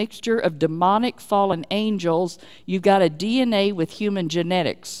from the mixture of demonic fallen angels. You've got a DNA with human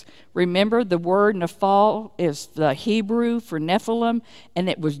genetics. Remember, the word Nephal is the Hebrew for Nephilim, and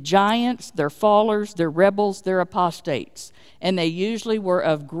it was giants, they're fallers, they're rebels, they're apostates. And they usually were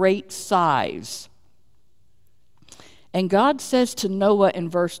of great size. And God says to Noah in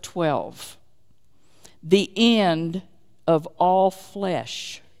verse 12, the end of all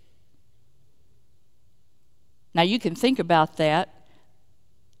flesh. Now you can think about that,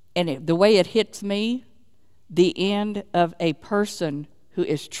 and the way it hits me, the end of a person who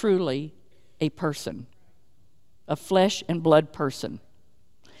is truly a person, a flesh and blood person.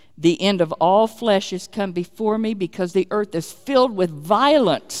 The end of all flesh has come before me, because the earth is filled with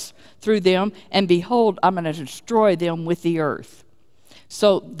violence through them, and behold, I'm going to destroy them with the earth.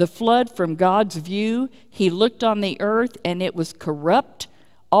 So the flood, from God's view, he looked on the earth and it was corrupt.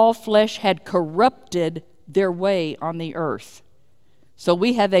 All flesh had corrupted their way on the earth. So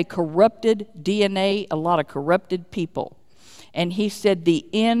we have a corrupted DNA, a lot of corrupted people. And he said the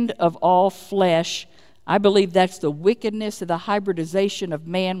end of all flesh. I believe that's the wickedness of the hybridization of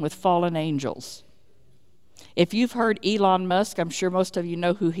man with fallen angels. If you've heard Elon Musk, I'm sure most of you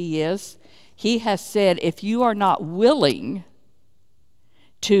know who he is. He has said, if you are not willing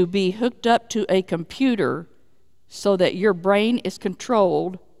to be hooked up to a computer so that your brain is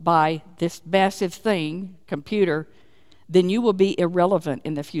controlled by this massive thing, computer, then you will be irrelevant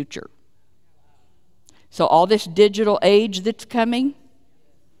in the future. So all this digital age that's coming,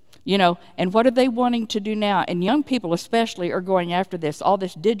 and what are they wanting to do now? And young people especially are going after this, all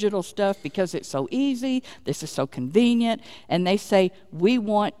this digital stuff, because it's so easy, this is so convenient, and they say, we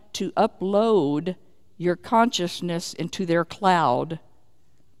want to upload your consciousness into their cloud.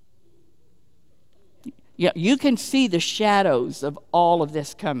 Yeah, you can see the shadows of all of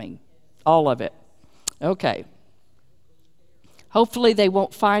this coming, all of it. Okay. Hopefully they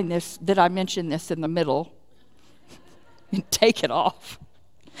won't find this, that I mentioned this in the middle, and take it off.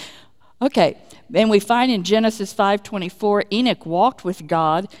 Okay, and we find in Genesis 5:24, Enoch walked with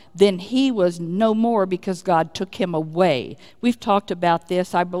God, then he was no more because God took him away. We've talked about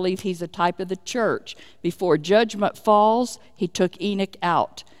this. I believe he's a type of the church. Before judgment falls, he took Enoch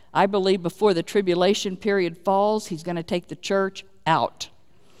out. I believe before the tribulation period falls, he's going to take the church out.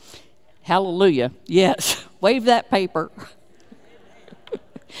 Hallelujah. Yes, wave that paper.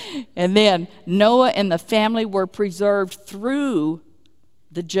 And then Noah and the family were preserved through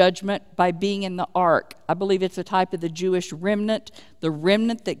the judgment by being in the ark. I believe it's a type of the Jewish remnant. The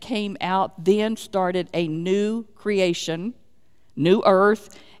remnant that came out then started a new creation, new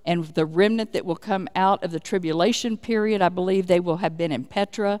earth, and the remnant that will come out of the tribulation period, I believe they will have been in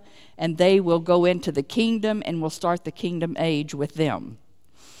Petra, and they will go into the kingdom, and will start the kingdom age with them.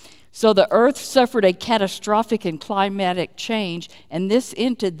 So the earth suffered a catastrophic and climatic change, and this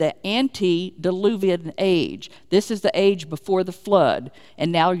entered the antediluvian age. This is the age before the flood,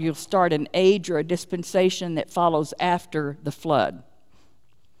 and now you'll start an age or a dispensation that follows after the flood.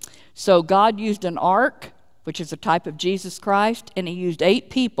 So God used an ark, which is a type of Jesus Christ, and he used 8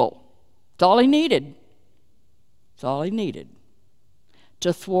 people. That's all he needed. That's all he needed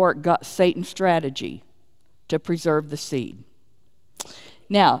to thwart Satan's strategy to preserve the seed.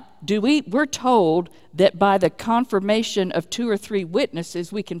 Now, we're told that by the confirmation of 2 or 3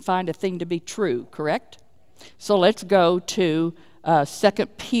 witnesses, we can find a thing to be true, correct? So let's go to 2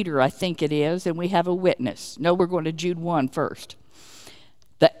 Peter, I think it is, and we have a witness. No, we're going to Jude 1 first.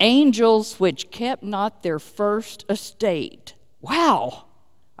 The angels which kept not their first estate. Wow,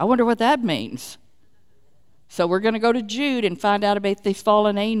 I wonder what that means. So we're going to go to Jude and find out about these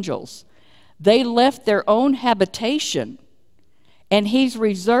fallen angels. They left their own habitation, and he's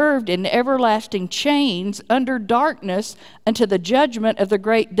reserved in everlasting chains under darkness unto the judgment of the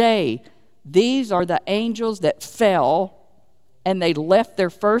great day. These are the angels that fell, and they left their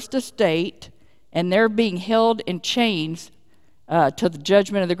first estate, and they're being held in chains to the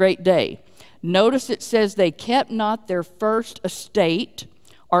judgment of the great day. Notice it says they kept not their first estate,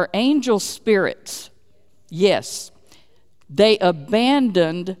 are angel spirits. Yes, they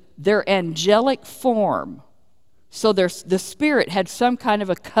abandoned their angelic form. So the spirit had some kind of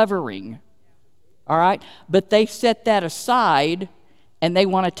a covering, all right? But they set that aside, and they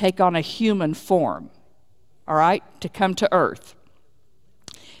want to take on a human form, all right, to come to earth.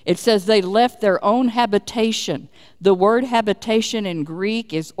 It says they left their own habitation. The word habitation in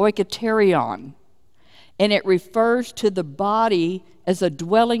Greek is oikoterion, and it refers to the body as a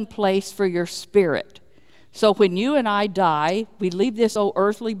dwelling place for your spirit. So when you and I die, we leave this old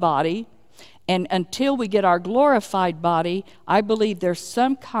earthly body, and until we get our glorified body, I believe there's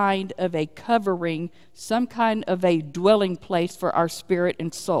some kind of a covering, some kind of a dwelling place for our spirit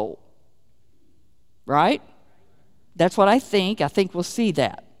and soul. Right? That's what I think. I think we'll see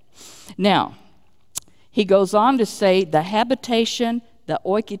that. Now, he goes on to say the habitation, the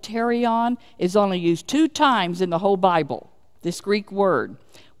oikoterion, is only used 2 times in the whole Bible, this Greek word.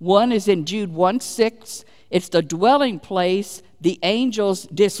 One is in Jude 1:6. It's the dwelling place. The angels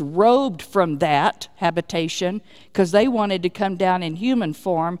disrobed from that habitation because they wanted to come down in human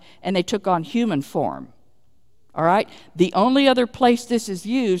form, and they took on human form. All right? The only other place this is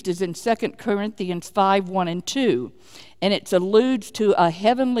used is in 2 Corinthians 5:1 and 2. And it alludes to a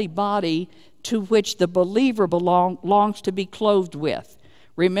heavenly body to which the believer longs to be clothed with.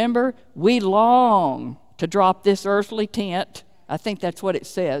 Remember, we long to drop this earthly tent. I think that's what it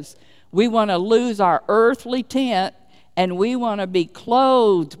says. We want to lose our earthly tent, and we want to be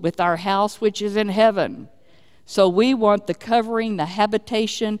clothed with our house which is in heaven. So we want the covering, the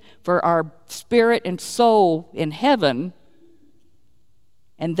habitation for our spirit and soul in heaven,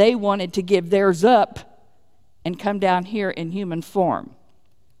 and they wanted to give theirs up and come down here in human form.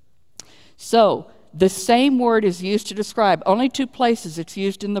 So the same word is used to describe, only 2 places it's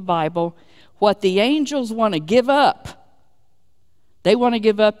used in the Bible, what the angels want to give up. They want to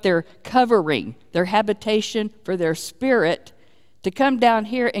give up their covering, their habitation for their spirit, to come down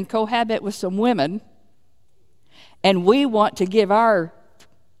here and cohabit with some women. And we want to give our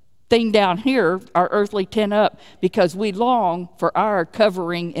thing down here, our earthly tent, up because we long for our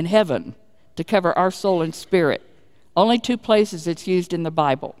covering in heaven to cover our soul and spirit. Only 2 places it's used in the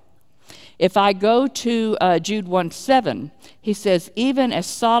Bible. If I go to Jude 1:7, he says, even as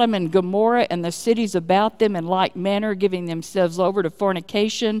Sodom and Gomorrah and the cities about them in like manner, giving themselves over to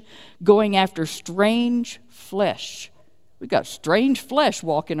fornication, going after strange flesh. We got strange flesh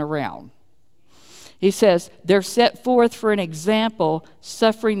walking around. He says, they're set forth for an example,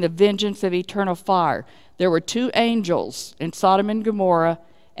 suffering the vengeance of eternal fire. There were 2 angels in Sodom and Gomorrah,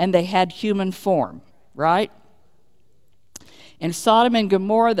 and they had human form, right? In Sodom and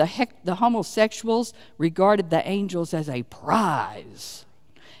Gomorrah, the homosexuals regarded the angels as a prize.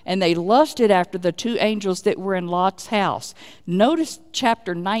 And they lusted after the 2 angels that were in Lot's house. Notice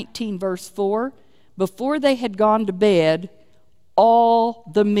chapter 19, verse 4. Before they had gone to bed, all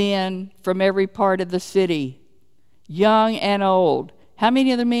the men from every part of the city, young and old. How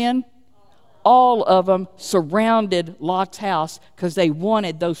many of the men? All of them surrounded Lot's house because they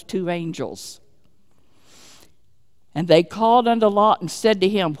wanted those 2 angels. And they called unto Lot and said to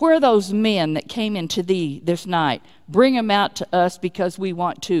him, where are those men that came into thee this night? Bring them out to us because we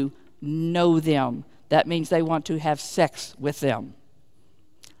want to know them. That means they want to have sex with them.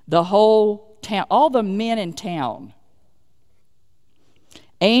 The whole town, all the men in town.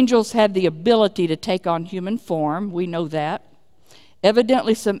 Angels had the ability to take on human form. We know that.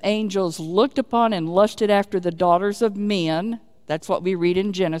 Evidently, some angels looked upon and lusted after the daughters of men. That's what we read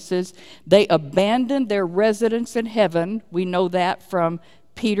in Genesis. They abandoned their residence in heaven. We know that from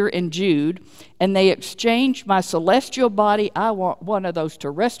Peter and Jude. And they exchanged my celestial body. I want one of those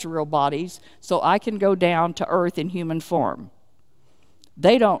terrestrial bodies so I can go down to earth in human form.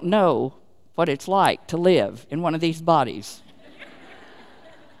 They don't know what it's like to live in one of these bodies.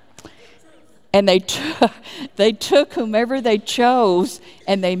 And they took whomever they chose,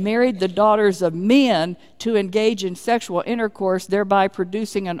 and they married the daughters of men to engage in sexual intercourse, thereby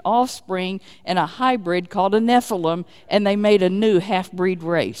producing an offspring and a hybrid called a Nephilim, and they made a new half-breed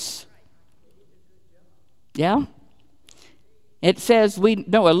race. Yeah? It says we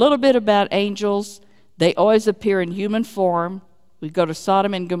know a little bit about angels. They always appear in human form. We go to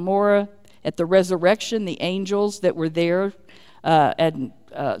Sodom and Gomorrah. At the resurrection, the angels that were there and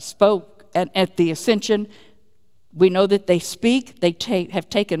spoke at the ascension, we know that they speak, they have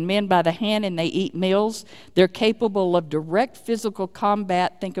taken men by the hand, and they eat meals. They're capable of direct physical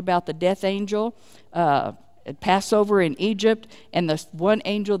combat. Think about the death angel at Passover in Egypt, and the one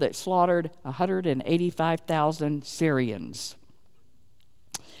angel that slaughtered 185,000 Syrians.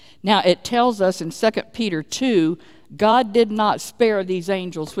 Now, it tells us in 2 Peter 2, God did not spare these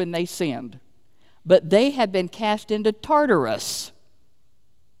angels when they sinned, but they have been cast into Tartarus.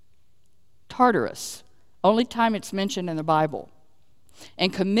 Tartarus. Only time it's mentioned in the Bible.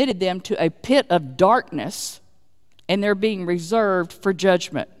 And committed them to a pit of darkness, and they're being reserved for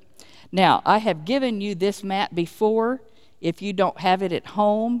judgment. Now, I have given you this map before. If you don't have it at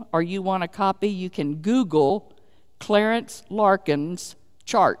home or you want a copy, you can Google Clarence Larkin's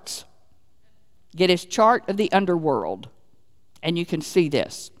charts. Get his chart of the underworld, and you can see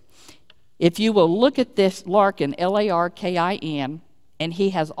this. If you will look at this Larkin, Larkin, and he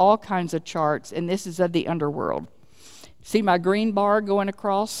has all kinds of charts, and this is of the underworld. See my green bar going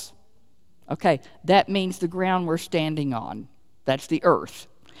across? Okay, that means the ground we're standing on. That's the earth.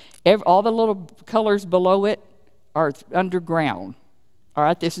 All the little colors below it are underground. All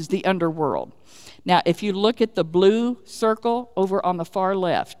right, this is the underworld. Now, if you look at the blue circle over on the far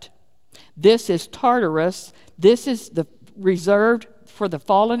left, this is Tartarus. This is the reserved for the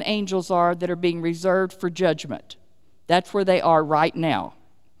fallen angels that are being reserved for judgment. That's where they are right now.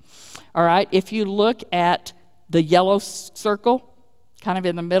 All right, if you look at the yellow circle, kind of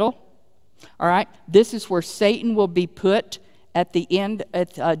in the middle, all right, this is where Satan will be put at the end,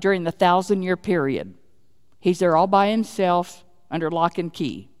 during the 1,000-year period. He's there all by himself under lock and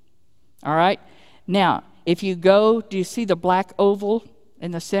key. All right, now, if you go, do you see the black oval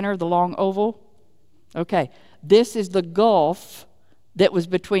in the center, the long oval? Okay, this is the gulf that was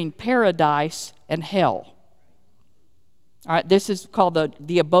between paradise and hell. All right, this is called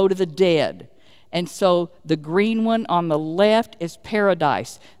the abode of the dead. And so the green one on the left is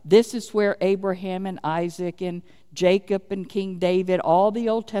paradise. This is where Abraham and Isaac and Jacob and King David, all the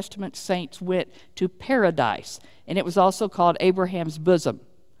Old Testament saints went to paradise. And it was also called Abraham's bosom.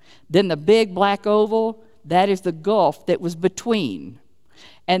 Then the big black oval, that is the gulf that was between.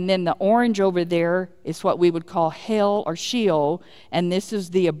 And then the orange over there is what we would call hell or Sheol, and this is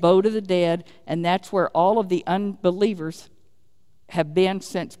the abode of the dead, and that's where all of the unbelievers have been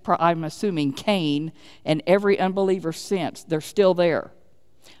since, I'm assuming, Cain, and every unbeliever since. They're still there.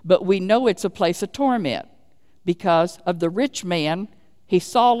 But we know it's a place of torment because of the rich man. He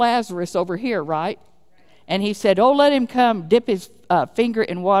saw Lazarus over here, right? And he said, oh, let him come, dip his finger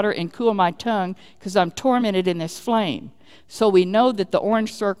in water and cool my tongue, because I'm tormented in this flame. So we know that the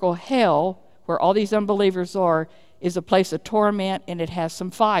orange circle, hell, where all these unbelievers are, is a place of torment, and it has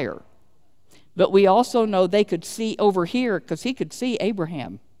some fire. But we also know they could see over here, because he could see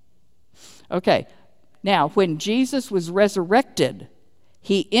Abraham. Okay, now when Jesus was resurrected,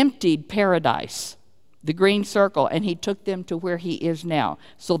 he emptied paradise, the green circle, and he took them to where he is now.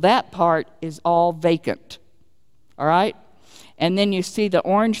 So that part is all vacant. All right? And then you see the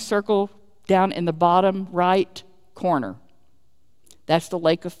orange circle down in the bottom right corner. That's the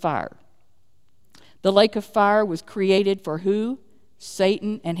lake of fire. The lake of fire was created for who?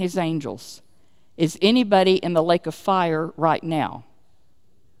 Satan and his angels. Is anybody in the lake of fire right now?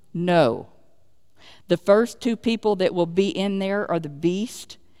 No. The first two people that will be in there are the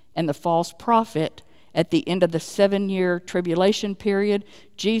beast and the false prophet. At the end of the 7-year tribulation period,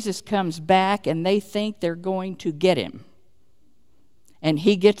 Jesus comes back and they think they're going to get him. And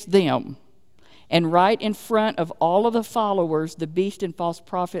he gets them. And right in front of all of the followers, the beast and false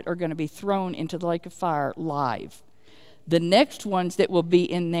prophet are going to be thrown into the lake of fire live. The next ones that will be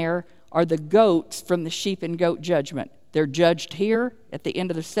in there are the goats from the sheep and goat judgment. They're judged here at the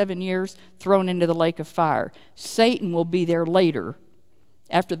end of the 7 years, thrown into the lake of fire. Satan will be there later,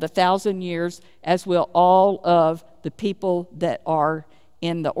 after the 1,000 years, as will all of the people that are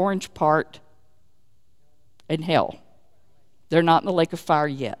in the orange part in hell. They're not in the lake of fire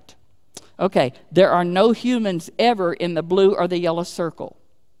yet. Okay, there are no humans ever in the blue or the yellow circle.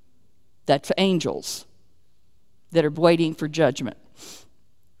 That's angels that are waiting for judgment.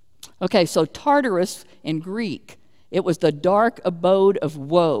 Okay, so Tartarus in Greek, it was the dark abode of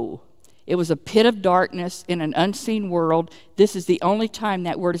woe. It was a pit of darkness in an unseen world. This is the only time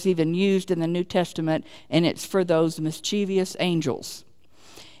that word is even used in the New Testament, and it's for those mischievous angels.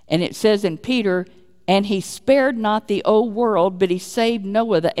 And it says in Peter, and he spared not the old world, but he saved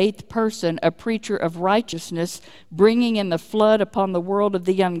Noah, the 8th person, a preacher of righteousness, bringing in the flood upon the world of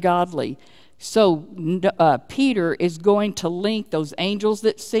the ungodly. So Peter is going to link those angels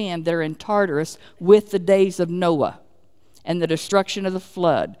that sinned that are in Tartarus with the days of Noah. and the destruction of the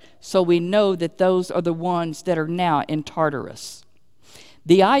flood. So we know that those are the ones that are now in Tartarus.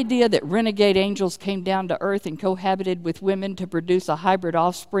 The idea that renegade angels came down to earth and cohabited with women to produce a hybrid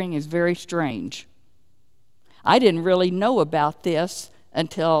offspring is very strange. I didn't really know about this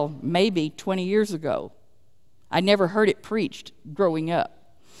until maybe 20 years ago. I never heard it preached growing up.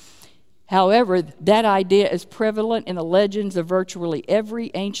 However, that idea is prevalent in the legends of virtually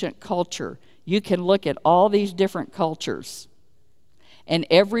every ancient culture. You can look at all these different cultures, and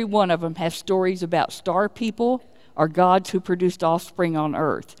every one of them has stories about star people or gods who produced offspring on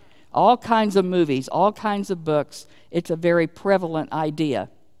earth. All kinds of movies, all kinds of books. It's a very prevalent idea.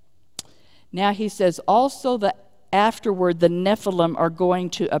 Now he says, also afterward the Nephilim are going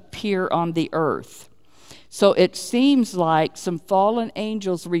to appear on the earth. So it seems like some fallen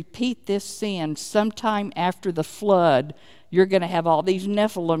angels repeat this sin sometime after the flood. You're going to have all these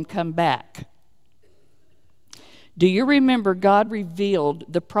Nephilim come back. Do you remember God revealed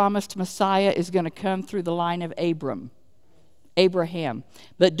the promised Messiah is going to come through the line of Abraham?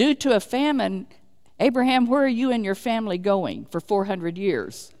 But due to a famine, Abraham, where are you and your family going for 400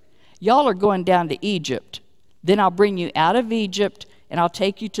 years? Y'all are going down to Egypt. Then I'll bring you out of Egypt and I'll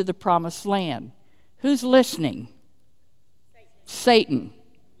take you to the promised land. Who's listening? Satan.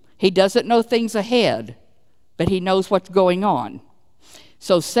 He doesn't know things ahead, but he knows what's going on.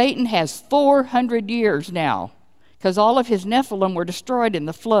 So Satan has 400 years now, because all of his Nephilim were destroyed in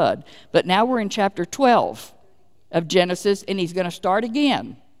the flood. But now we're in chapter 12 of Genesis, and he's going to start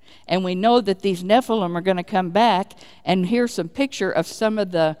again. And we know that these Nephilim are going to come back, and here's some picture of some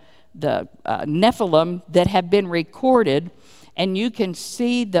of the Nephilim that have been recorded. And you can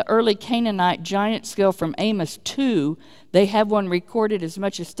see the early Canaanite giant scale from Amos 2. They have one recorded as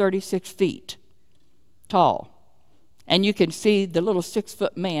much as 36 feet tall. And you can see the little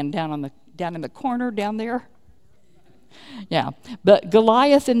 6-foot man down in the corner down there. Yeah, but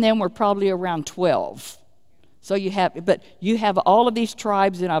Goliath and them were probably around 12. So you have all of these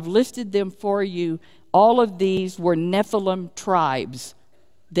tribes, and I've listed them for you. All of these were Nephilim tribes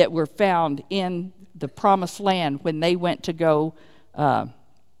that were found in the promised land when they went to go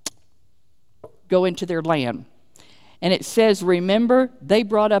into their land. And it says, remember, they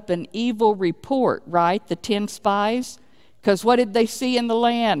brought up an evil report, right? The 10 spies. Because what did they see in the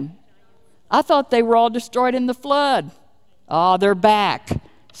land? I thought they were all destroyed in the flood. Oh, they're back.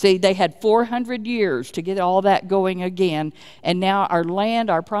 See, they had 400 years to get all that going again. And now our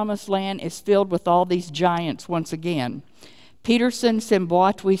land, our promised land, is filled with all these giants once again. Peterson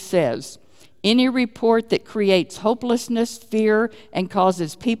Semboatwi says, any report that creates hopelessness, fear, and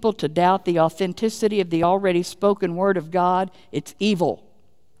causes people to doubt the authenticity of the already spoken word of God, it's evil.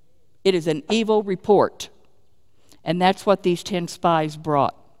 It is an evil report. And that's what these 10 spies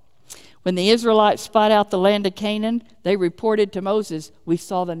brought. When the Israelites spied out the land of Canaan, they reported to Moses, we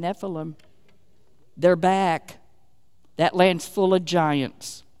saw the Nephilim. They're back. That land's full of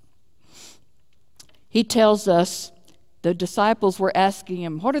giants. He tells us, the disciples were asking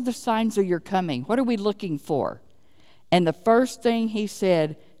him, what are the signs of your coming? What are we looking for? And the first thing he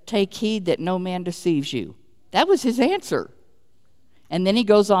said, take heed that no man deceives you. That was his answer. And then he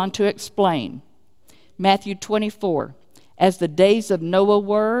goes on to explain. Matthew 24, as the days of Noah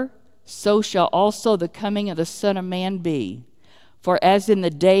were, so shall also the coming of the Son of Man be. For as in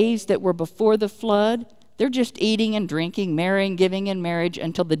the days that were before the flood, they're just eating and drinking, marrying, giving in marriage,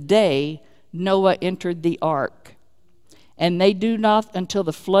 until the day Noah entered the ark. And they do not until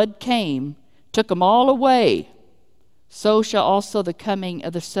the flood came, took them all away. So shall also the coming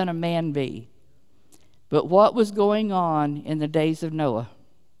of the Son of Man be. But what was going on in the days of Noah?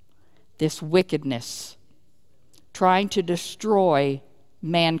 This wickedness, trying to destroy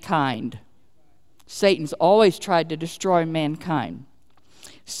mankind. Satan's always tried to destroy mankind.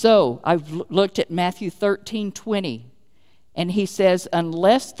 So I've looked at Matthew 13:20, and he says,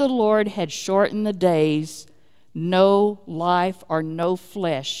 unless the Lord had shortened the days, no life or no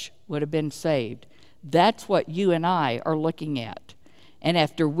flesh would have been saved. That's what you and I are looking at. And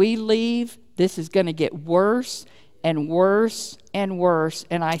after we leave, this is going to get worse and worse and worse.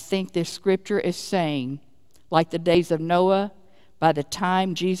 And I think this scripture is saying, like the days of Noah, by the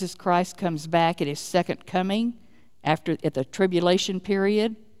time Jesus Christ comes back at his second coming, at the tribulation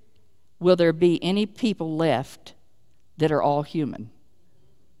period, will there be any people left that are all human?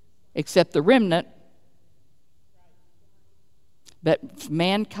 Except the remnant. But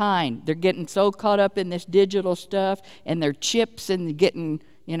mankind, they're getting so caught up in this digital stuff and their chips and getting,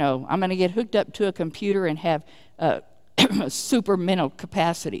 I'm going to get hooked up to a computer and have super mental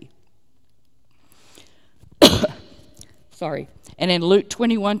capacity. Sorry. And in Luke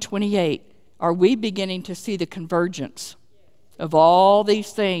 21:28, are we beginning to see the convergence? of all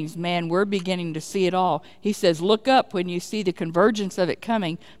these things, man, we're beginning to see it all. He says, look up when you see the convergence of it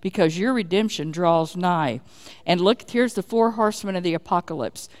coming, because your redemption draws nigh. And look, here's the 4 horsemen of the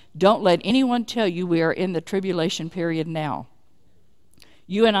apocalypse. Don't let anyone tell you we are in the tribulation period now.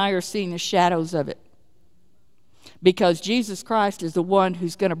 You and I are seeing the shadows of it, because Jesus Christ is the one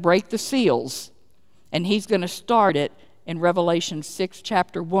who's going to break the seals, and he's going to start it in Revelation 6,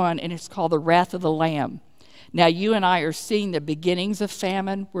 chapter 1, and it's called the wrath of the Lamb. Now, you and I are seeing the beginnings of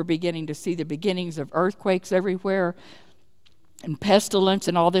famine. We're beginning to see the beginnings of earthquakes everywhere and pestilence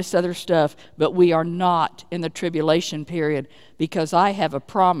and all this other stuff, but we are not in the tribulation period, because I have a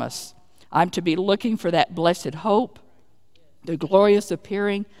promise. I'm to be looking for that blessed hope, the glorious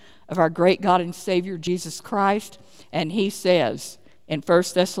appearing of our great God and Savior, Jesus Christ. And he says in 1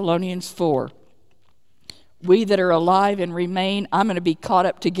 Thessalonians 4, we that are alive and remain, I'm going to be caught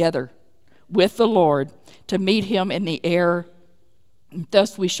up together with the Lord to meet him in the air. And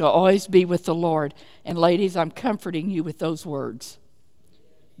thus we shall always be with the Lord. And ladies, I'm comforting you with those words.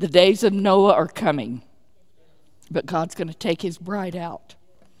 The days of Noah are coming, but God's going to take his bride out.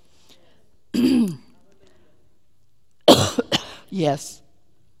 Yes.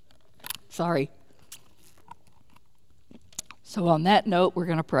 Sorry. So on that note, we're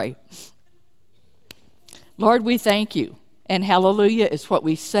going to pray. Lord, we thank you. And hallelujah is what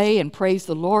we say and praise the Lord.